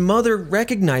 His mother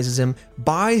recognizes him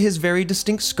by his very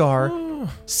distinct scar,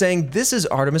 saying this is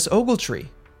Artemus Ogletree.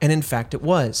 And in fact, it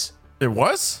was. It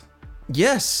was?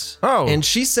 Yes. Oh. And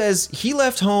she says he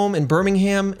left home in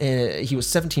Birmingham. He was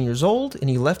 17 years old, and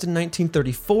he left in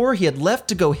 1934. He had left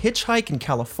to go hitchhike in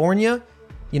California.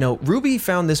 Ruby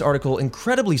found this article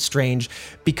incredibly strange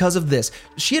because of this.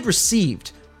 She had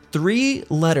received 3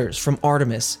 letters from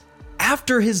Artemus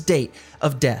after his date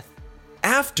of death.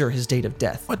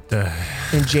 What the?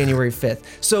 In January 5th.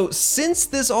 So since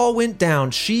this all went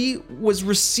down, she was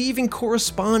receiving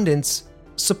correspondence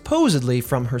supposedly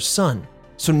from her son.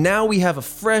 So now we have a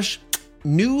fresh,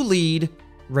 new lead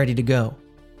ready to go.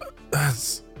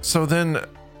 So then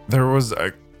there was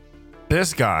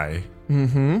this guy,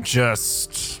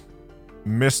 just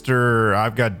Mr.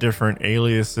 I've got different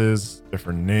aliases,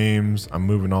 different names, I'm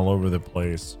moving all over the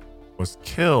place, was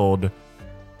killed.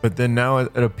 But then now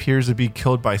it appears to be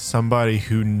killed by somebody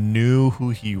who knew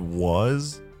who he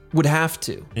was. Would have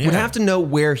to. Yeah. Would have to know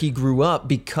where he grew up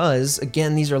because,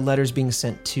 again, these are letters being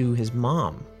sent to his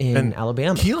mom in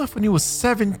Alabama. He left when he was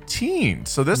 17.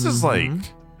 So this is like,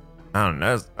 I don't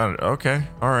know. Okay.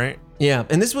 All right. Yeah.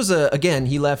 And this was, again,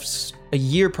 he left a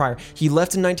year prior. He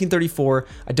left in 1934.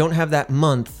 I don't have that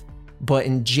month, but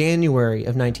in January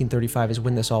of 1935 is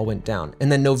when this all went down.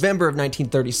 And then November of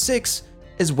 1936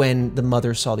 is when the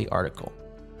mother saw the article.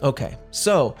 Okay,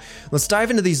 so let's dive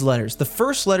into these letters. The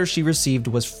first letter she received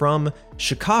was from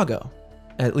Chicago.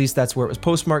 At least that's where it was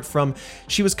postmarked from.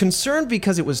 She was concerned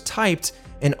because it was typed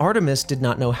and Artemus did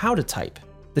not know how to type.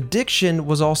 The diction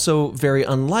was also very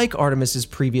unlike Artemis's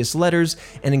previous letters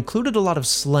and included a lot of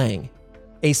slang.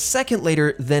 A second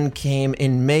letter then came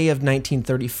in May of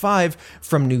 1935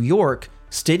 from New York,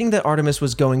 stating that Artemus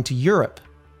was going to Europe.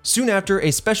 Soon after,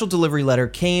 a special delivery letter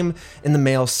came in the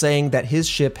mail saying that his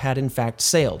ship had in fact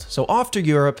sailed. So off to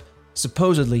Europe,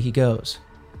 supposedly he goes.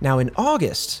 Now in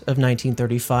August of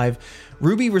 1935,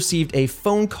 Ruby received a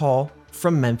phone call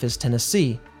from Memphis,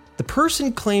 Tennessee. The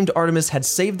person claimed Artemus had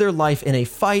saved their life in a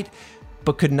fight,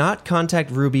 but could not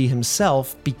contact Ruby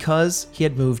himself because he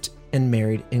had moved and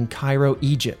married in Cairo,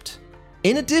 Egypt.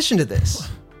 In addition to that,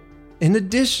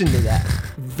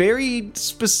 very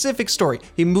specific story.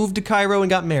 He moved to Cairo and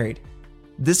got married.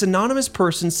 This anonymous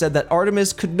person said that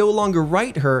Artemus could no longer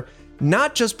write her,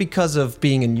 not just because of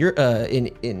being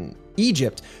in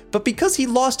Egypt, but because he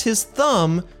lost his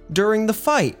thumb during the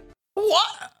fight.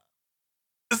 What?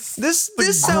 This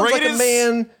sounds like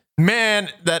a man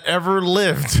that ever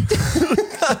lived.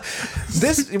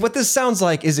 What this sounds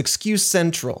like is excuse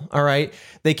central, all right?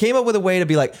 They came up with a way to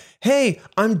be like, hey,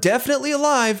 I'm definitely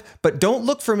alive, but don't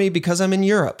look for me because I'm in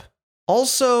Europe.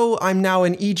 Also, I'm now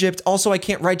in Egypt. Also, I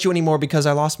can't write you anymore because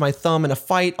I lost my thumb in a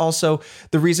fight. Also,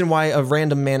 the reason why a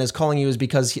random man is calling you is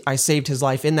because I saved his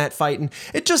life in that fight. And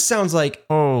it just sounds like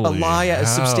Holy a lie hell.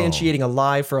 substantiating a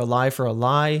lie for a lie for a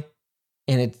lie.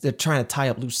 And they're trying to tie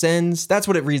up loose ends. That's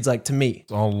what it reads like to me.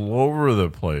 It's all over the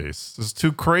place. It's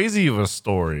too crazy of a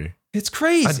story. It's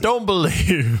crazy. I don't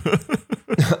believe.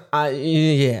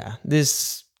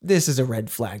 This is a red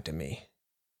flag to me.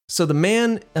 So the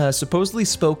man supposedly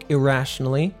spoke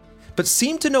irrationally, but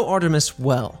seemed to know Artemis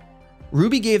well.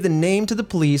 Ruby gave the name to the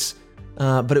police,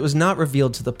 but it was not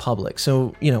revealed to the public.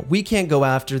 So, we can't go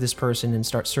after this person and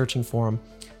start searching for him.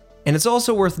 And it's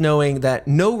also worth knowing that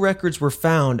no records were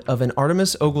found of an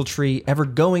Artemis Ogletree ever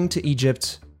going to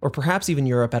Egypt or perhaps even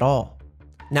Europe at all.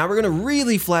 Now we're going to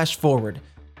really flash forward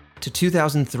to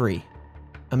 2003.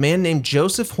 A man named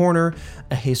Joseph Horner,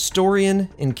 a historian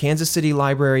in Kansas City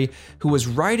Library who was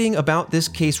writing about this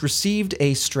case, received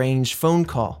a strange phone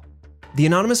call. The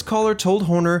anonymous caller told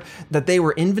Horner that they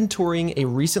were inventorying a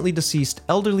recently deceased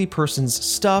elderly person's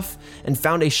stuff and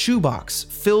found a shoebox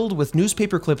filled with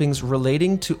newspaper clippings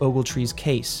relating to Ogletree's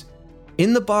case.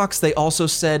 In the box, they also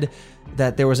said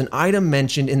that there was an item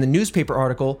mentioned in the newspaper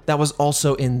article that was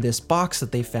also in this box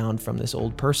that they found from this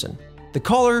old person. The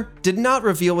caller did not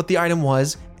reveal what the item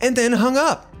was and then hung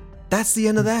up. That's the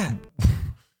end of that.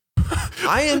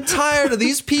 I am tired of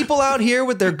these people out here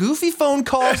with their goofy phone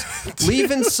calls,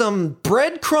 leaving some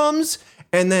breadcrumbs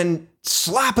and then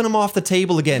slapping them off the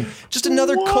table again. Just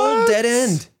another cold dead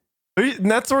end.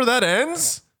 And that's where that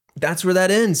ends? That's where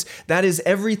that ends. That is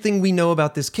everything we know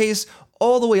about this case,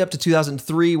 all the way up to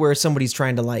 2003, where somebody's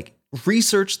trying to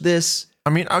research this. I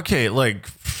mean, okay,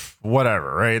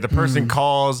 whatever, right? The person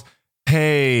calls,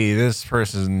 hey, this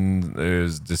person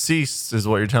is deceased, is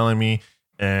what you're telling me.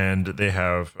 And they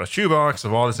have a shoebox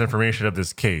of all this information of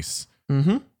this case.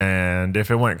 Mm-hmm. And if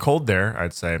it went cold there,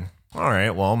 I'd say, all right,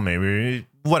 well, maybe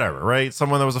whatever, right?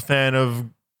 Someone that was a fan of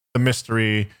the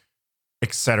mystery,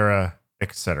 etc.,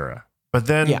 etc. But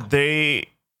then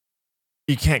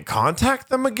you can't contact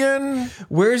them again?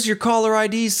 Where's your caller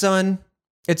ID, son?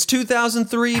 It's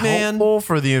 2003, man. Helpful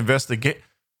for the investigation.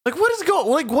 What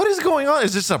is going on?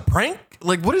 Is this a prank?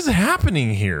 What is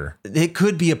happening here? It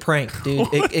could be a prank, dude.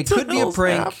 It could be a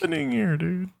prank. What's happening here,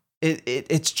 dude?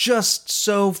 It's just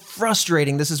so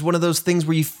frustrating. This is one of those things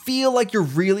where you feel like you're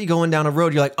really going down a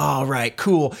road. You're like, all right,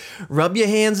 cool. Rub your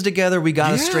hands together. We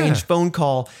got a strange phone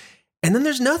call. And then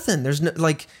there's nothing. There's no,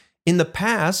 in the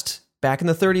past, back in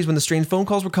the 30s when the strange phone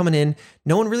calls were coming in,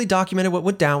 no one really documented what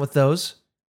went down with those.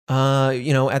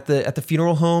 At the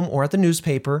funeral home or at the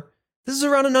newspaper. This is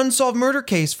around an unsolved murder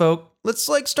case, folk. Let's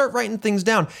start writing things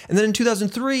down. And then in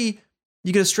 2003,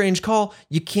 you get a strange call.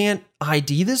 You can't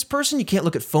ID this person. You can't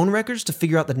look at phone records to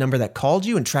figure out the number that called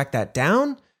you and track that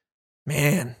down.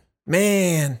 Man,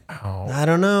 Oh. I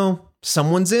don't know.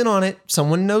 Someone's in on it.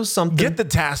 Someone knows something. Get the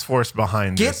task force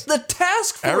behind this. Get the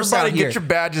task force Everybody out here. get your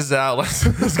badges out.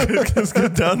 Let's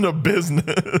get down to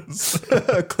business.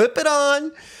 Clip it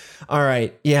on. All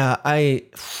right. Yeah, I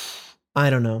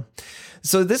don't know.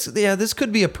 So this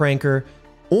could be a pranker,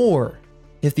 or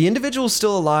if the individual is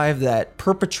still alive that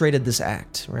perpetrated this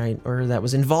act, right, or that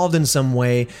was involved in some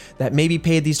way, that maybe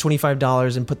paid these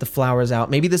 $25 and put the flowers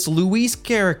out, maybe this Luis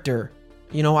character,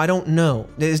 I don't know.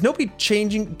 There's nobody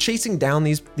chasing down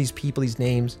these people, these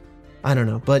names. I don't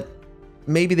know, but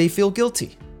maybe they feel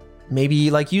guilty.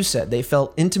 Maybe, like you said, they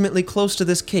felt intimately close to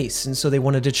this case, and so they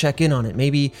wanted to check in on it.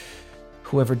 Maybe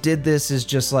whoever did this is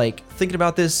just thinking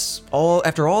about this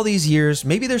after all these years.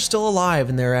 Maybe they're still alive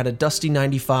and they're at a dusty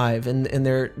 95 and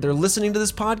they're listening to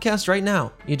this podcast right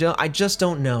now. I just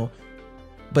don't know.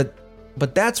 But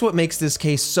that's what makes this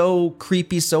case so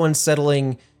creepy, so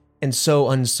unsettling, and so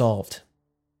unsolved.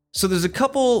 So there's a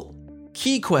couple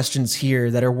key questions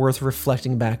here that are worth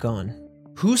reflecting back on.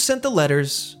 Who sent the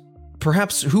letters?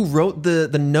 Perhaps who wrote the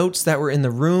notes that were in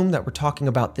the room that were talking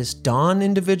about this Don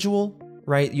individual?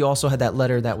 Right? You also had that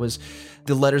letter that was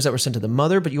the letters that were sent to the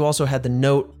mother, but you also had the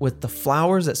note with the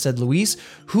flowers that said Luis.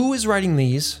 Who is writing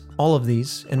all of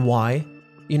these, and why?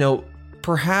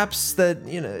 Perhaps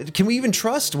can we even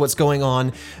trust what's going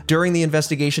on during the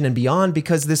investigation and beyond?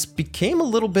 Because this became a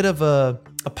little bit of a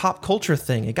pop culture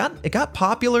thing. It got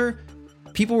popular.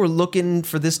 People were looking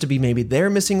for this to be maybe their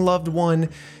missing loved one.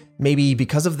 Maybe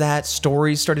because of that,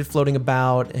 stories started floating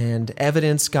about and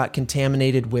evidence got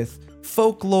contaminated with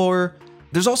folklore.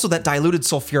 There's also that diluted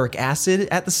sulfuric acid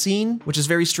at the scene, which is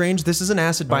very strange. This is an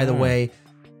acid, by the way,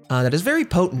 that is very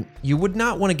potent. You would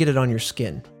not want to get it on your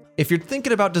skin. if you're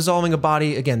thinking about dissolving a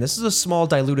body, again, this is a small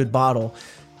diluted bottle.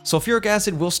 Sulfuric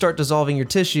acid will start dissolving your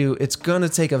tissue. It's gonna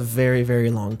take a very,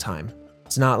 very long time.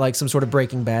 It's not like some sort of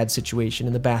Breaking Bad situation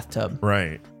in the bathtub.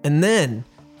 Right. And then,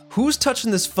 who's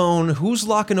touching this phone? Who's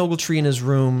locking Ogletree in his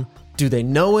room? Do they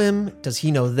know him? Does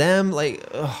he know them?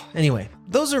 Anyway,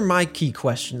 those are my key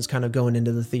questions kind of going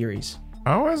into the theories.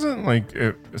 I wasn't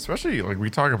especially like we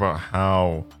talk about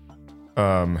how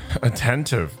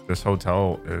attentive this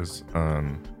hotel is.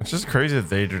 It's just crazy that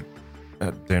they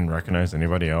didn't recognize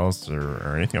anybody else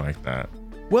or anything like that.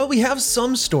 Well, we have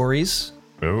some stories.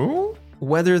 Ooh?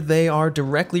 Whether they are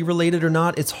directly related or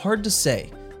not, it's hard to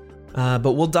say.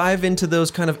 But we'll dive into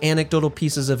those kind of anecdotal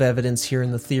pieces of evidence here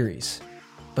in the theories.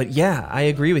 But yeah, I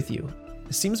agree with you.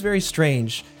 It seems very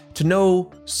strange to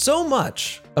know so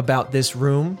much about this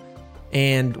room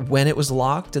and when it was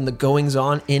locked and the goings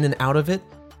on in and out of it,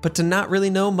 but to not really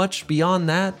know much beyond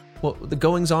that. Well, the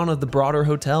goings on of the broader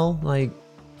hotel, I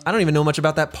don't even know much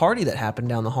about that party that happened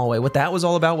down the hallway, what that was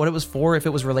all about, what it was for, if it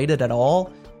was related at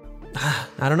all.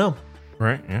 I don't know.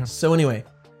 Right, yeah. So anyway,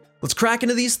 let's crack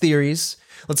into these theories.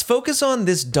 Let's focus on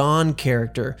this Don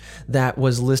character that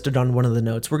was listed on one of the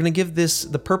notes. We're going to give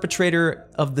the perpetrator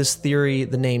of this theory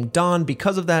the name Don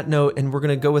because of that note, and we're going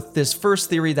to go with this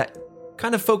first theory that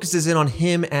kind of focuses in on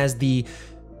him as the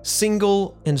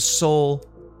single and sole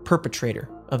perpetrator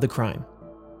of the crime.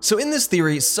 So in this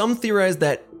theory, some theorize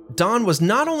that Don was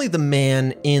not only the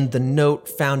man in the note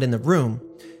found in the room,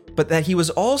 but that he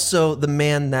was also the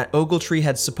man that Ogletree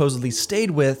had supposedly stayed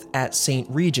with at St.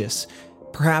 Regis.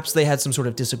 Perhaps they had some sort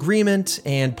of disagreement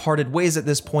and parted ways at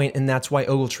this point, and that's why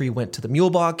Ogletree went to the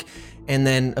Mulebach and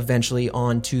then eventually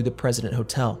on to the President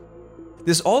Hotel.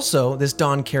 This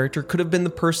Don character could have been the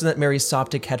person that Mary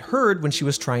Soptic had heard when she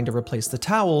was trying to replace the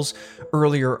towels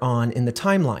earlier on in the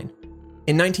timeline.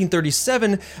 In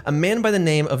 1937, a man by the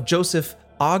name of Joseph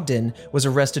Ogden was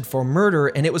arrested for murder,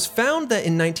 and it was found that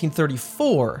in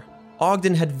 1934,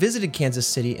 Ogden had visited Kansas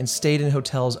City and stayed in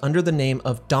hotels under the name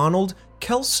of Donald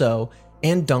Kelso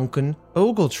and Duncan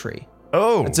Ogletree.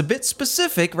 Oh. It's a bit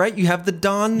specific, right? You have the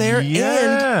Don there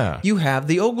Yeah. and you have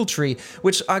the Ogletree,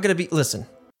 which listen,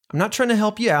 I'm not trying to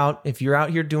help you out if you're out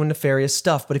here doing nefarious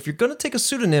stuff, but if you're going to take a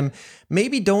pseudonym,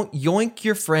 maybe don't yoink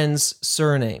your friend's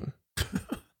surname.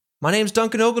 My name's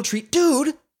Duncan Ogletree.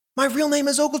 Dude, my real name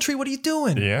is Ogletree. What are you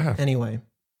doing? Yeah. Anyway.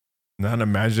 Not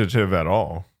imaginative at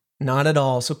all. Not at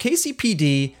all. So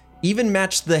KCPD even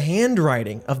matched the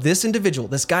handwriting of this individual,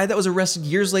 this guy that was arrested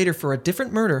years later for a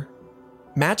different murder,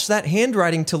 matched that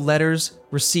handwriting to letters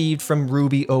received from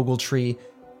Ruby Ogletree.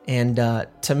 And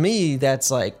to me,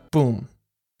 that's like, boom,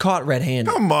 caught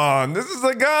red-handed. Come on, this is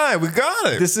the guy. We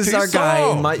got it. This is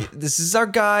our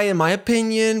guy, in my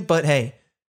opinion, but hey,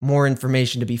 more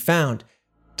information to be found.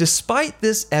 Despite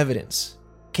this evidence,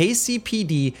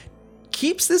 KCPD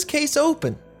keeps this case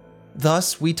open.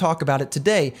 Thus, we talk about it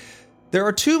today. There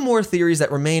are two more theories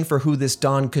that remain for who this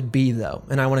Don could be, though,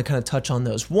 and I want to kind of touch on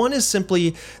those. One is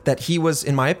simply that he was,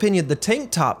 in my opinion, the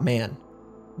tank top man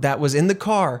that was in the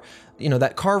car,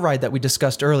 that car ride that we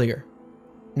discussed earlier.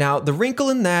 Now, the wrinkle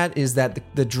in that is that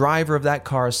the driver of that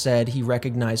car said he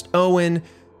recognized Owen,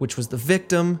 which was the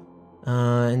victim,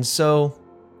 and so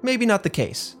maybe not the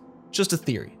case. Just a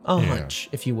theory, a hunch,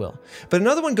 if you will. But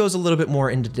another one goes a little bit more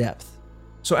into depth.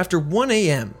 So after 1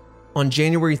 a.m., on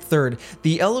January 3rd,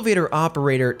 the elevator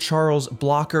operator, Charles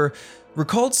Blocker,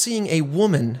 recalled seeing a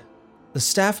woman the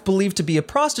staff believed to be a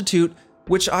prostitute,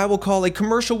 which I will call a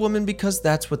commercial woman because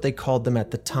that's what they called them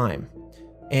at the time.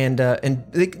 And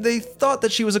they thought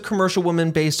that she was a commercial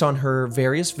woman based on her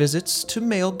various visits to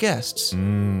male guests.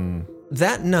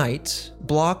 That night,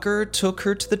 Blocker took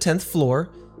her to the 10th floor,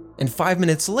 and 5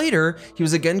 minutes later, he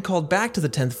was again called back to the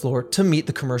 10th floor to meet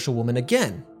the commercial woman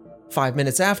again, 5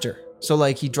 minutes after. So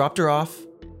he dropped her off,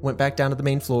 went back down to the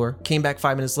main floor, came back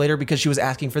 5 minutes later because she was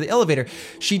asking for the elevator.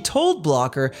 She told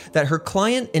Blocker that her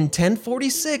client in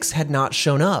 1046 had not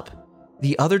shown up.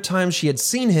 The other times she had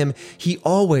seen him, he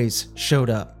always showed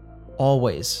up.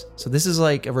 Always. So this is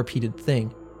like a repeated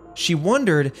thing. She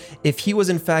wondered if he was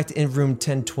in fact in room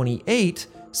 1028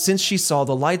 since she saw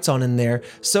the lights on in there,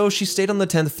 so she stayed on the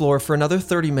 10th floor for another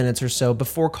 30 minutes or so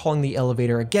before calling the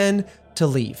elevator again to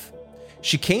leave.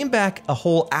 She came back a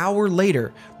whole hour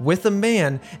later with a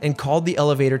man and called the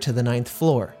elevator to the 9th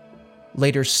floor.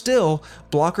 Later still,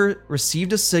 Blocker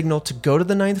received a signal to go to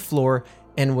the 9th floor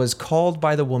and was called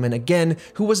by the woman again,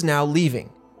 who was now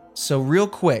leaving. So real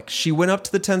quick, she went up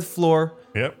to the 10th floor.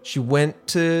 Yep. She went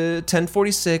to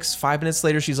 1046. 5 minutes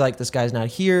later, she's like, this guy's not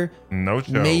here. No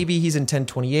show. Maybe he's in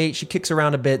 1028. She kicks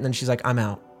around a bit and then she's like, I'm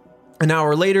out. An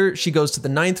hour later, she goes to the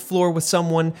 9th floor with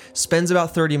someone, spends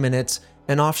about 30 minutes,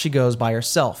 and off she goes by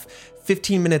herself.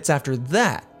 15 minutes after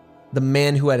that, the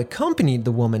man who had accompanied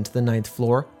the woman to the 9th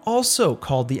floor also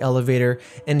called the elevator,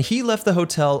 and he left the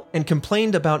hotel and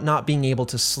complained about not being able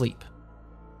to sleep.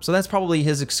 So that's probably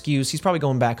his excuse. He's probably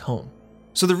going back home.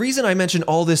 So the reason I mentioned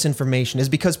all this information is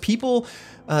because people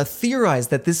theorized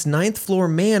that this 9th floor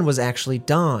man was actually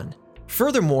Don.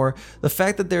 Furthermore, the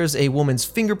fact that there's a woman's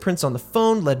fingerprints on the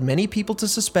phone led many people to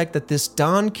suspect that this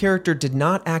Don character did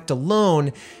not act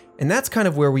alone, and that's kind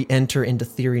of where we enter into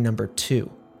theory number 2.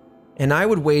 And I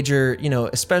would wager,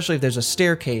 especially if there's a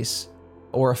staircase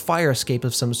or a fire escape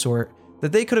of some sort,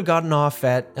 that they could have gotten off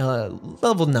at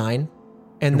level 9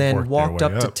 and then walked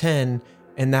up to 10,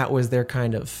 and that was their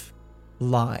kind of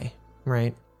lie,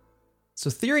 right? So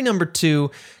theory number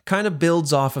 2 kind of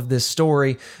builds off of this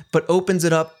story, but opens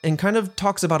it up and kind of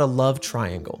talks about a love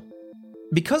triangle.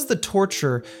 Because the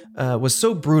torture was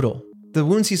so brutal, the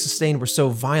wounds he sustained were so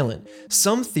violent,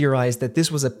 some theorized that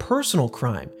this was a personal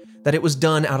crime, that it was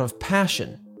done out of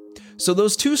passion. So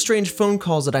those 2 strange phone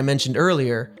calls that I mentioned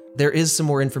earlier, there is some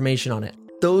more information on it.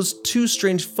 Those 2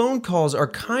 strange phone calls are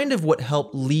kind of what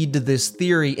helped lead to this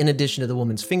theory, in addition to the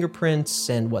woman's fingerprints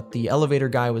and what the elevator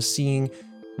guy was seeing.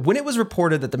 When it was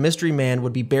reported that the mystery man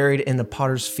would be buried in a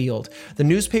potter's field, the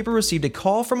newspaper received a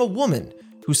call from a woman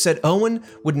who said Owen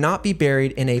would not be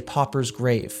buried in a pauper's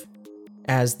grave,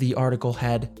 as the article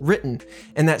had written,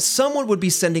 and that someone would be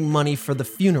sending money for the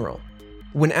funeral.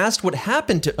 When asked what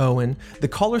happened to Owen, the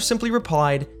caller simply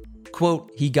replied,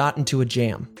 quote, "He got into a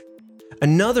jam."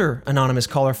 Another anonymous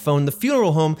caller phoned the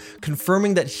funeral home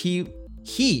confirming that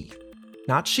he,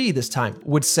 not she this time,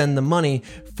 would send the money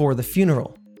for the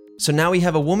funeral. So now we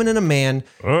have a woman and a man.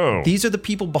 Oh. These are the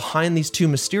people behind these 2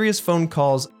 mysterious phone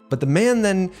calls, but the man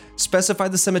then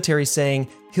specified the cemetery saying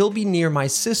he'll be near my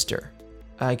sister,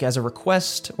 like as a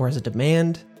request or as a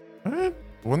demand.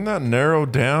 Wouldn't that narrow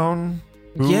down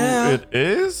who it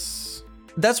is?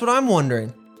 That's what I'm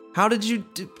wondering. How did you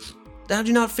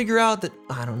not figure out that?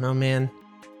 I don't know, man.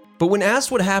 But when asked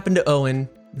what happened to Owen,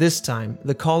 this time,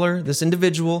 the caller, this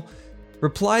individual,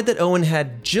 replied that Owen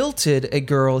had jilted a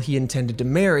girl he intended to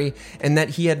marry and that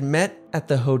he had met at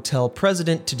the hotel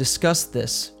president to discuss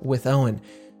this with Owen.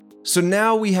 So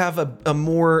now we have a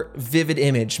more vivid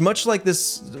image. Much like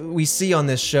this we see on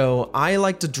this show, I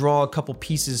like to draw a couple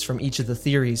pieces from each of the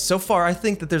theories. So far, I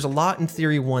think that there's a lot in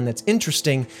theory 1 that's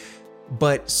interesting,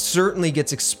 but certainly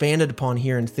gets expanded upon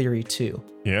here in theory 2.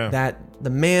 Yeah. That the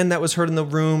man that was hurt in the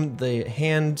room, the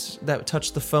hand that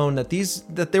touched the phone, that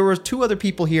there were 2 other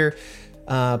people here,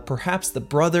 perhaps the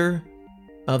brother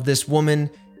of this woman,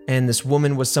 and this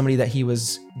woman was somebody that he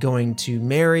was going to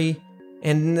marry,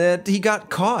 and that he got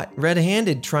caught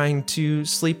red-handed trying to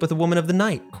sleep with a woman of the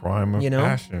night. Crime of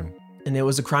passion. And it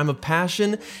was a crime of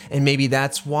passion, and maybe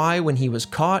that's why when he was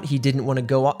caught, he didn't want to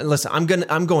go off. Listen,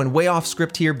 I'm going way off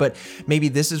script here, but maybe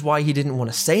this is why he didn't want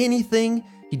to say anything.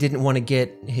 He didn't want to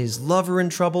get his lover in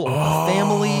trouble or the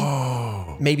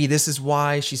family. Maybe this is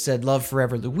why she said love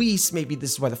forever, Luis. Maybe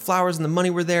this is why the flowers and the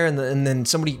money were there, and then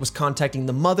somebody was contacting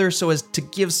the mother so as to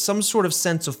give some sort of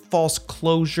sense of false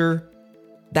closure.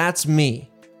 That's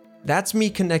me. That's me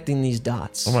connecting these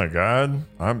dots. Oh my God.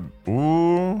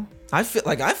 I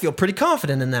feel pretty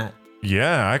confident in that.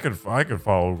 Yeah, I could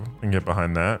follow and get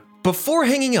behind that. Before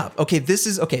hanging up, this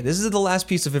is the last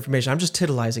piece of information. I'm just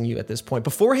titillizing you at this point.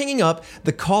 Before hanging up,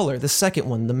 the caller, the second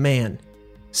one, the man,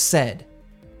 said,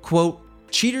 quote,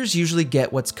 "Cheaters usually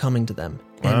get what's coming to them."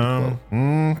 End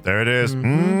quote. There it is.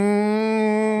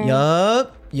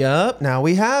 Yup. Now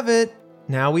we have it.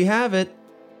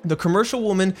 The commercial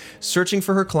woman searching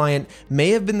for her client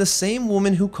may have been the same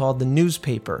woman who called the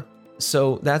newspaper.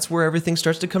 So that's where everything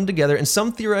starts to come together. And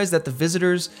some theorize that the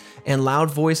visitors and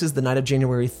loud voices the night of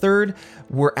January 3rd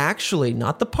were actually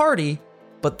not the party,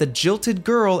 but the jilted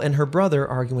girl and her brother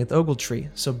arguing with Ogletree.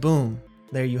 So boom,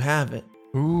 there you have it.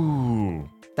 Ooh.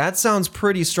 That sounds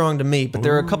pretty strong to me, but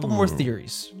there are a couple more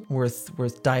theories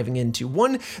worth diving into.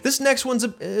 This next one's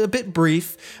a bit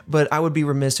brief, but I would be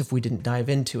remiss if we didn't dive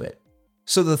into it.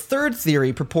 So the third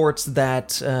theory purports that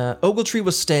Ogletree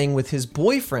was staying with his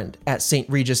boyfriend at St.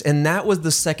 Regis, and that was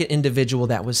the second individual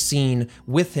that was seen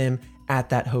with him at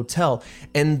that hotel,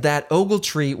 and that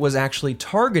Ogletree was actually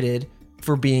targeted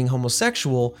for being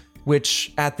homosexual,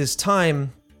 which at this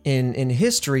time in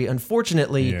history,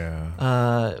 unfortunately,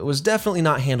 was definitely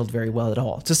not handled very well at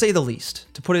all, to say the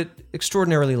least, to put it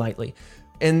extraordinarily lightly.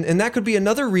 And that could be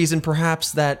another reason,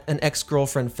 perhaps, that an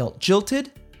ex-girlfriend felt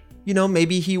jilted. You know,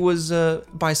 maybe he was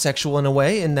bisexual in a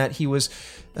way, and that he was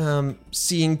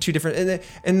seeing 2 different,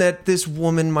 and that this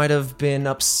woman might have been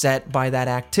upset by that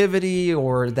activity,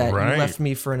 or that you left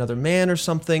me for another man or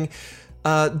something.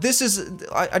 I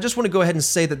just want to go ahead and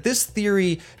say that this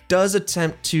theory does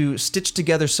attempt to stitch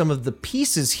together some of the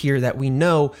pieces here that we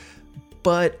know,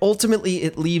 but ultimately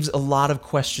it leaves a lot of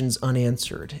questions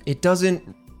unanswered. It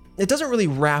doesn't really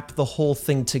wrap the whole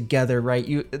thing together, right?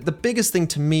 The biggest thing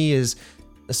to me is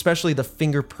especially the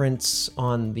fingerprints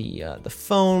on the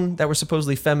phone that were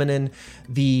supposedly feminine,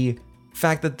 the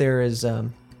fact that there is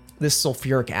this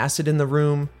sulfuric acid in the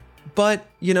room, but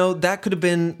that could have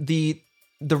been the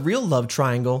real love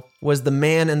triangle, was the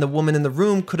man and the woman in the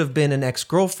room could have been an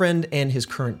ex-girlfriend and his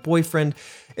current boyfriend.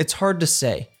 It's hard to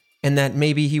say. And that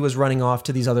maybe he was running off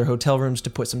to these other hotel rooms to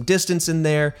put some distance in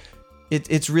there.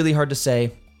 It's really hard to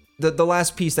say. The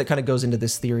last piece that kind of goes into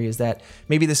this theory is that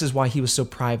maybe this is why he was so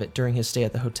private during his stay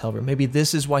at the hotel room. Maybe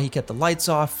this is why he kept the lights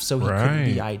off, so he couldn't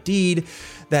be ID'd.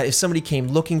 That if somebody came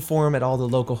looking for him at all the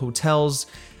local hotels,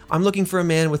 I'm looking for a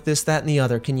man with this, that, and the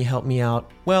other. Can you help me out?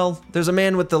 Well, there's a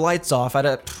man with the lights off.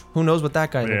 Who knows what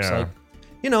that guy looks like?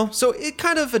 So it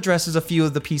kind of addresses a few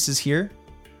of the pieces here.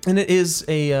 And it is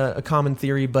a common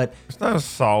theory, but it's not as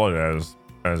solid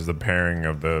as the pairing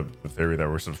of the theory that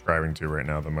we're subscribing to right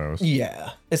now the most.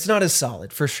 Yeah, it's not as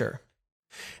solid for sure.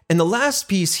 And the last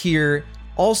piece here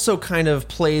also kind of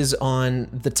plays on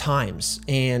the times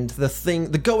and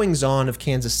the goings on of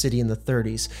Kansas City in the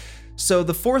 30s. So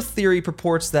the fourth theory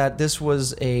purports that this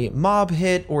was a mob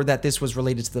hit, or that this was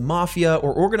related to the mafia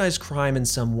or organized crime in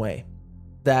some way.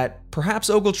 That perhaps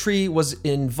Ogletree was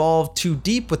involved too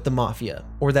deep with the mafia,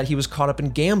 or that he was caught up in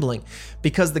gambling,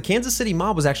 because the Kansas City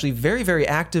mob was actually very, very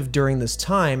active during this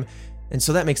time, and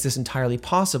so that makes this entirely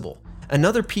possible.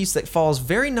 Another piece that falls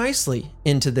very nicely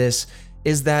into this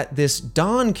is that this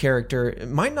Don character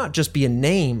might not just be a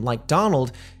name like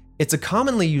Donald, it's a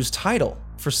commonly used title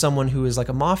for someone who is like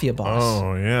a mafia boss.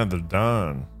 Oh yeah, the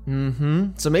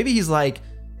Don. So maybe he's like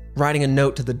writing a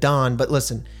note to the Don, but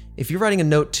listen, if you're writing a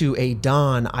note to a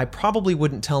Don, I probably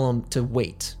wouldn't tell him to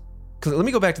wait. Let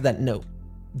me go back to that note.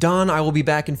 Don, I will be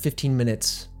back in 15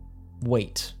 minutes.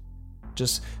 Wait.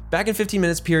 Just back in 15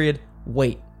 minutes, period.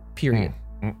 Wait, period.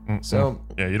 So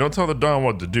yeah, you don't tell the Don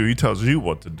what to do. He tells you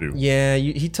what to do. Yeah,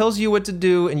 he tells you what to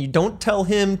do, and you don't tell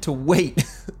him to wait.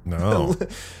 No.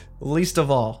 Least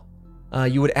of all.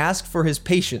 You would ask for his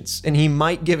patience, and he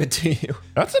might give it to you.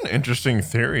 That's an interesting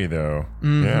theory, though.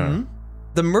 Yeah.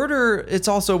 The murder, it's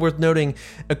also worth noting,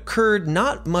 occurred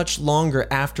not much longer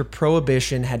after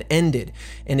Prohibition had ended.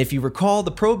 And if you recall,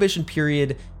 the Prohibition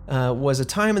period was a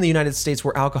time in the United States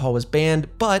where alcohol was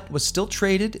banned, but was still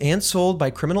traded and sold by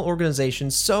criminal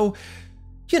organizations. So,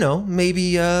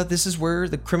 maybe this is where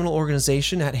the criminal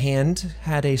organization at hand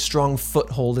had a strong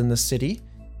foothold in the city.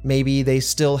 Maybe they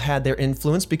still had their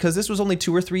influence because this was only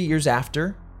 2 or 3 years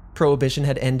after Prohibition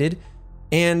had ended.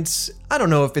 And I don't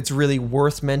know if it's really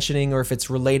worth mentioning or if it's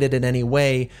related in any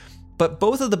way, but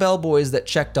both of the bellboys that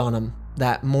checked on him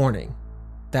that morning,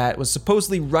 that was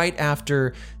supposedly right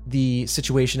after the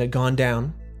situation had gone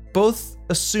down, both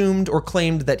assumed or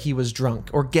claimed that he was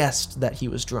drunk, or guessed that he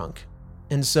was drunk.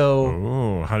 And so...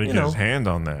 Oh, how did he get his hand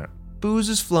on that? Booze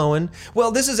is flowing.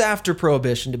 Well, this is after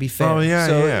Prohibition, to be fair. Oh, yeah,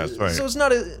 that's right. So it's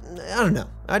not I don't know.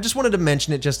 I just wanted to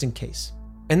mention it just in case.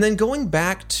 And then going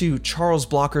back to Charles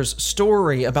Blocker's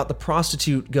story about the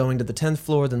prostitute going to the 10th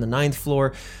floor, then the 9th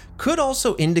floor, could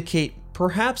also indicate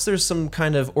perhaps there's some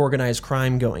kind of organized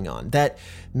crime going on, that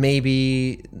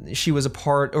maybe she was a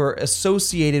part or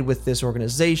associated with this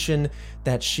organization,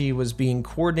 that she was being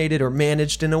coordinated or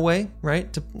managed in a way,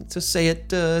 right? To say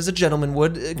it as a gentleman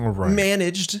would,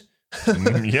 managed.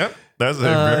 Yep, that's a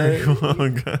very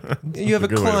you have a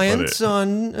client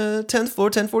on 10th floor,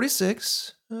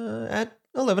 1046 at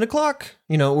 11 o'clock,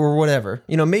 or whatever.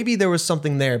 Maybe there was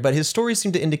something there, but his story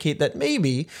seemed to indicate that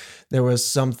maybe there was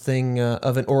something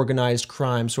of an organized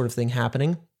crime sort of thing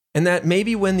happening. And that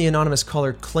maybe when the anonymous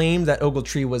caller claimed that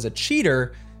Ogletree was a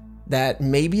cheater, that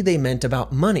maybe they meant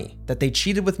about money, that they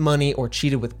cheated with money or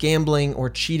cheated with gambling or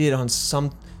cheated on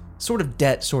some sort of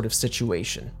debt sort of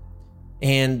situation.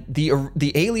 And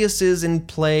the aliases in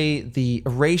play, the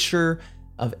erasure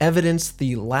of evidence,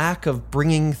 the lack of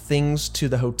bringing things to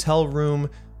the hotel room,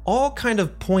 all kind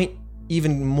of point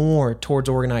even more towards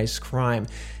organized crime.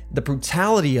 The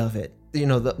brutality of it,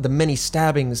 the many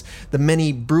stabbings, the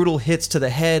many brutal hits to the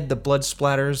head, the blood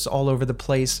splatters all over the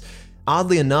place.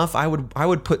 Oddly enough, I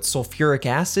would put sulfuric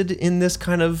acid in this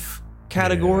kind of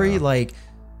category. Yeah.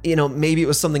 Maybe it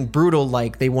was something brutal,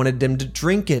 like they wanted them to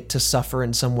drink it to suffer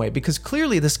in some way, because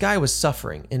clearly this guy was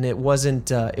suffering, and it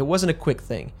wasn't a quick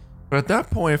thing. But at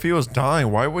that point, if he was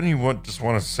dying, why wouldn't he just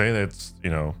want to say that it's,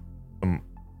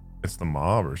 it's the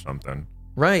mob or something?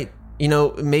 Right.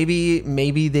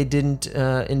 Maybe they didn't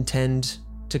intend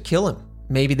to kill him.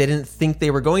 Maybe they didn't think they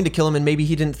were going to kill him, and maybe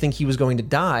he didn't think he was going to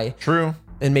die. True.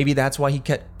 And maybe that's why he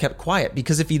kept quiet.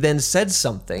 Because if he then said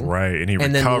something, right, and he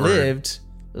then recovered, lived,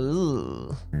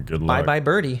 ooh, good luck. bye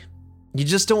birdie. You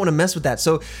just don't want to mess with that.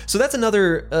 So that's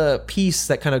another piece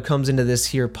that kind of comes into this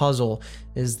here puzzle.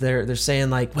 Is they're saying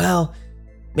like, well,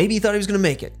 maybe he thought he was going to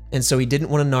make it, and so he didn't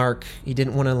want to narc. He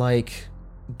didn't want to like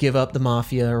give up the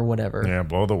mafia or whatever. Yeah,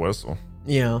 blow the whistle.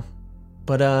 Yeah,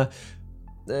 but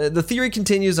the theory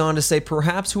continues on to say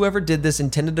perhaps whoever did this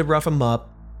intended to rough him up,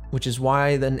 which is why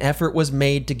an effort was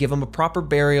made to give him a proper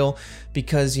burial,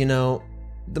 because, you know,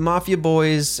 the mafia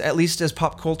boys, at least as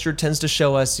pop culture tends to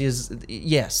show us, is,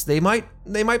 yes, they might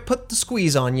put the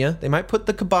squeeze on you, they might put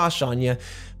the kibosh on you,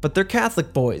 but they're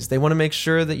Catholic boys. They want to make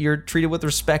sure that you're treated with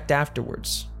respect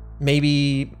afterwards.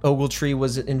 Maybe Ogletree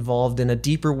was involved in a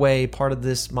deeper way, part of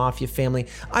this mafia family.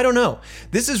 I don't know.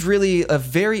 This is really a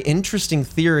very interesting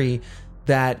theory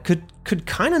that could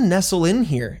kind of nestle in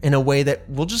here in a way that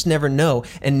we'll just never know.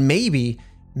 And maybe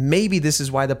this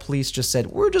is why the police just said,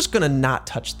 we're just gonna not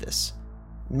touch this.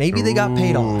 Maybe they got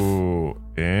paid off. Ooh,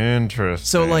 interesting.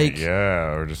 So like,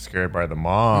 yeah, we're just scared by the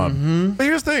mob. But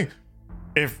here's the thing.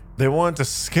 If they wanted to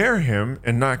scare him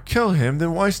and not kill him,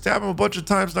 then why stab him a bunch of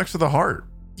times next to the heart?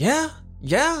 Yeah.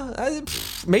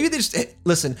 Maybe they just,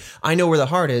 listen, I know where the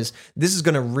heart is. This is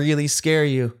gonna really scare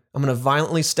you. I'm gonna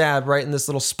violently stab right in this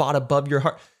little spot above your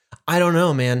heart. I don't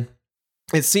know, man.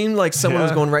 It seemed like someone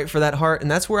was going right for that heart,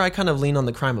 and that's where I kind of lean on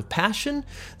the crime of passion,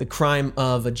 the crime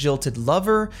of a jilted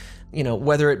lover, you know,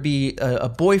 whether it be a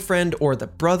boyfriend or the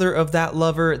brother of that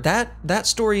lover. That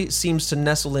story seems to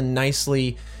nestle in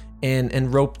nicely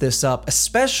and rope this up,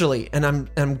 especially, and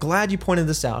I'm glad you pointed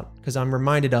this out because I'm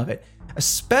reminded of it,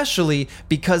 especially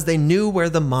because they knew where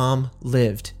the mom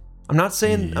lived. I'm not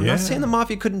saying the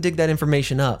mafia couldn't dig that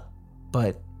information up,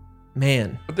 but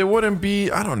man. But they wouldn't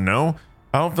be, I don't know.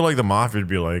 I don't feel like the mafia would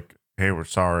be like, hey, we're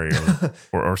sorry,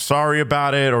 or sorry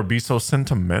about it, or be so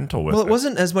sentimental with it. Well, it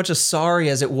wasn't as much a sorry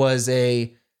as it was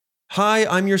a, hi,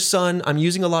 I'm your son. I'm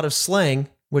using a lot of slang,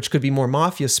 which could be more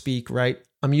mafia speak, right?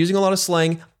 I'm using a lot of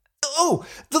slang. Oh,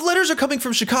 the letters are coming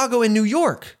from Chicago and New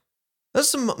York. That's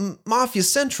some Mafia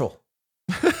Central.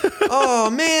 Oh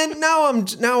man, now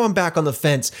I'm back on the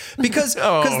fence because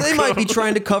they might be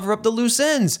trying to cover up the loose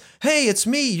ends. Hey, it's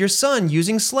me, your son,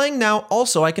 using slang now.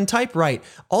 Also, I can type right.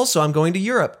 Also, I'm going to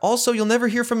Europe. Also, you'll never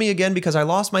hear from me again because I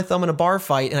lost my thumb in a bar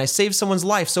fight and I saved someone's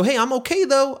life. So hey, I'm okay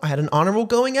though. I had an honorable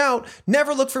going out.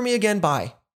 Never look for me again.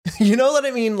 Bye. You know what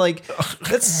I mean? Like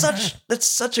that's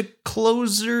such a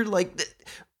closer. Like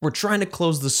we're trying to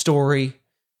close the story.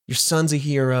 Your son's a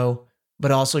hero,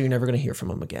 but also you're never going to hear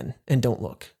from him again. And don't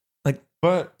look.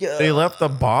 But they left the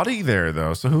body there,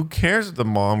 though. So who cares if the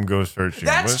mom goes searching?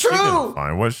 That's true.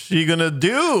 What's she gonna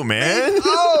do, man?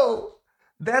 Oh,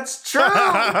 that's true.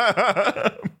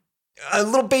 A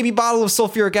little baby bottle of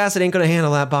sulfuric acid ain't gonna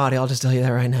handle that body. I'll just tell you that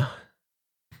right now.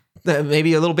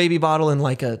 Maybe a little baby bottle in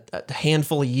like a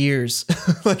handful of years.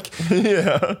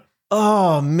 Yeah.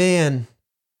 Oh man.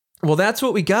 Well, that's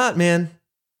what we got, man.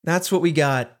 That's what we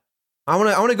got. I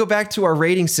want to go back to our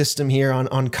rating system here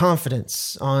on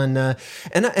confidence and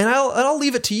I'll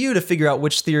leave it to you to figure out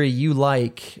which theory you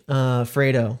like,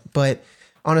 Fredo. But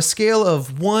on a scale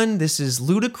of 1, this is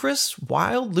ludicrous,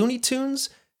 wild, Looney Tunes,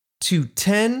 to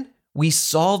 10, we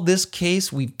solved this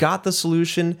case. We've got the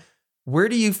solution. Where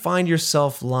do you find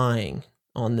yourself lying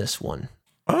on this one?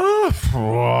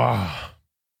 I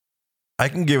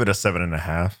can give it a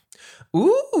 7.5.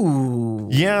 Ooh.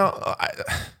 Yeah.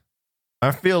 I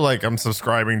feel like I'm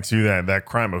subscribing to that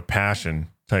crime of passion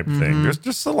type thing. There's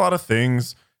just a lot of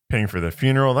things. Paying for the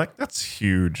funeral, that's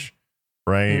huge,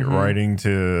 right? Writing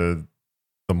to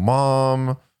the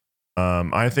mom.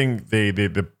 I think they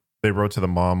wrote to the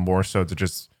mom more so to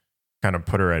just kind of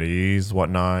put her at ease,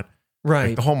 whatnot. Right.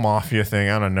 Like the whole mafia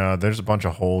thing. I don't know. There's a bunch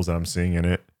of holes that I'm seeing in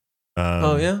it.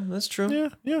 Oh yeah, that's true.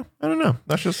 Yeah. I don't know.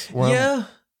 That's just where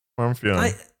I'm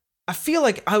feeling. I feel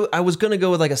like I was going to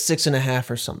go with like a 6.5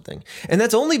 or something. And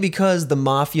that's only because the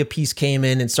mafia piece came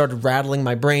in and started rattling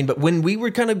my brain. But when we were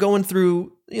kind of going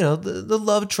through, you know, the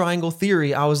love triangle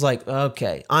theory, I was like,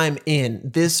 okay, I'm in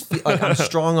this. Like I'm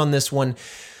strong on this one.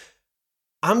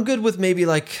 I'm good with maybe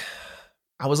like,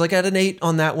 I was like at an 8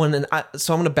 on that one. And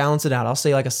so I'm going to balance it out. I'll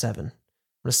say like a 7. I'm going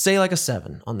to say like a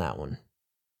 7 on that one.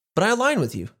 But I align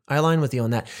with you.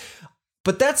 On that.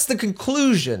 But that's the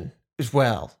conclusion as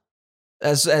well.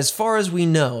 As far as we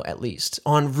know, at least,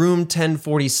 on room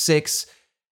 1046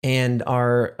 and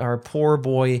our poor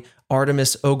boy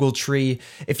Artemis Ogletree.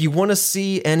 If you want to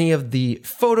see any of the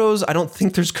photos, I don't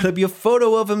think there's going to be a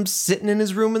photo of him sitting in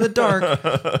his room in the dark.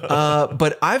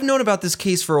 But I've known about this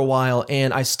case for a while,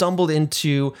 and I stumbled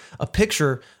into a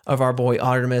picture of our boy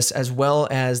Artemis as well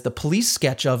as the police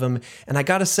sketch of him. And I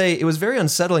got to say, it was very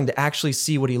unsettling to actually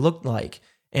see what he looked like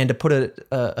and to put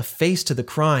a face to the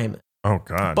crime. Oh,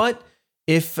 God. But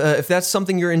if that's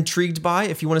something you're intrigued by,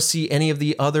 if you want to see any of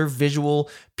the other visual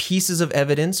pieces of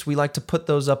evidence, we like to put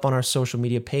those up on our social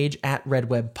media page at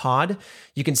RedWebPod.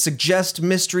 You can suggest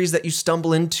mysteries that you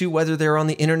stumble into, whether they're on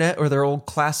the internet or they're old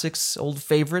classics, old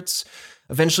favorites.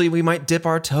 Eventually, we might dip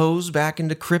our toes back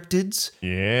into cryptids.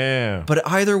 Yeah. But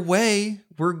either way,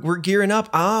 we're gearing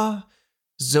up.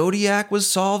 Zodiac was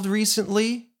solved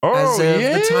recently as of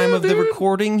the time of the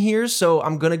recording here. So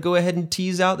I'm going to go ahead and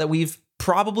tease out that we've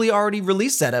probably already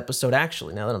released that episode,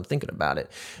 actually, now that I'm thinking about it.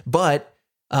 But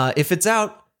if it's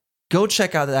out, go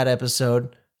check out that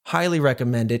episode. Highly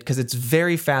recommend it because it's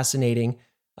very fascinating.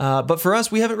 But for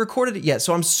us, we haven't recorded it yet,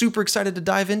 so I'm super excited to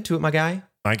dive into it, my guy.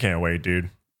 I can't wait, dude.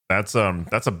 That's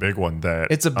a big one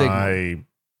that it's a big I one.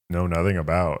 know nothing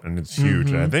about, and it's huge.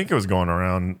 Mm-hmm. And I think it was going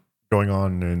on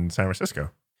in San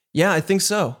Francisco. Yeah, I think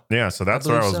so. Yeah, so that's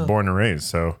where I was born and raised.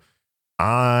 So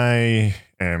I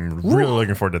am really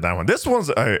looking forward to that one. This one's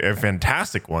a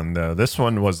fantastic one, though. This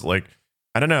one was like,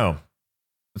 I don't know.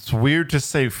 It's weird to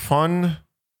say fun,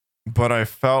 but I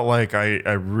felt like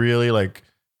I really like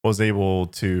was able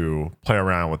to play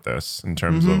around with this in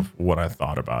terms of what I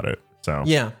thought about it. So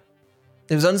yeah,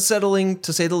 it was unsettling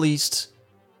to say the least,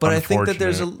 but I think that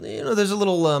there's a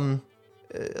little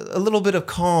bit of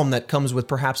calm that comes with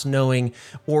perhaps knowing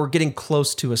or getting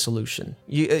close to a solution.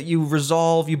 You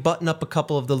resolve, you button up a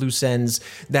couple of the loose ends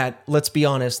that, let's be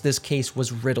honest, this case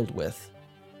was riddled with.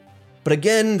 But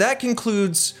again, that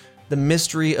concludes the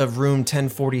mystery of Room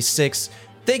 1046.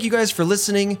 Thank you guys for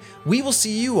listening. We will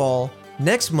see you all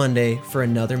next Monday for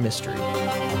another mystery.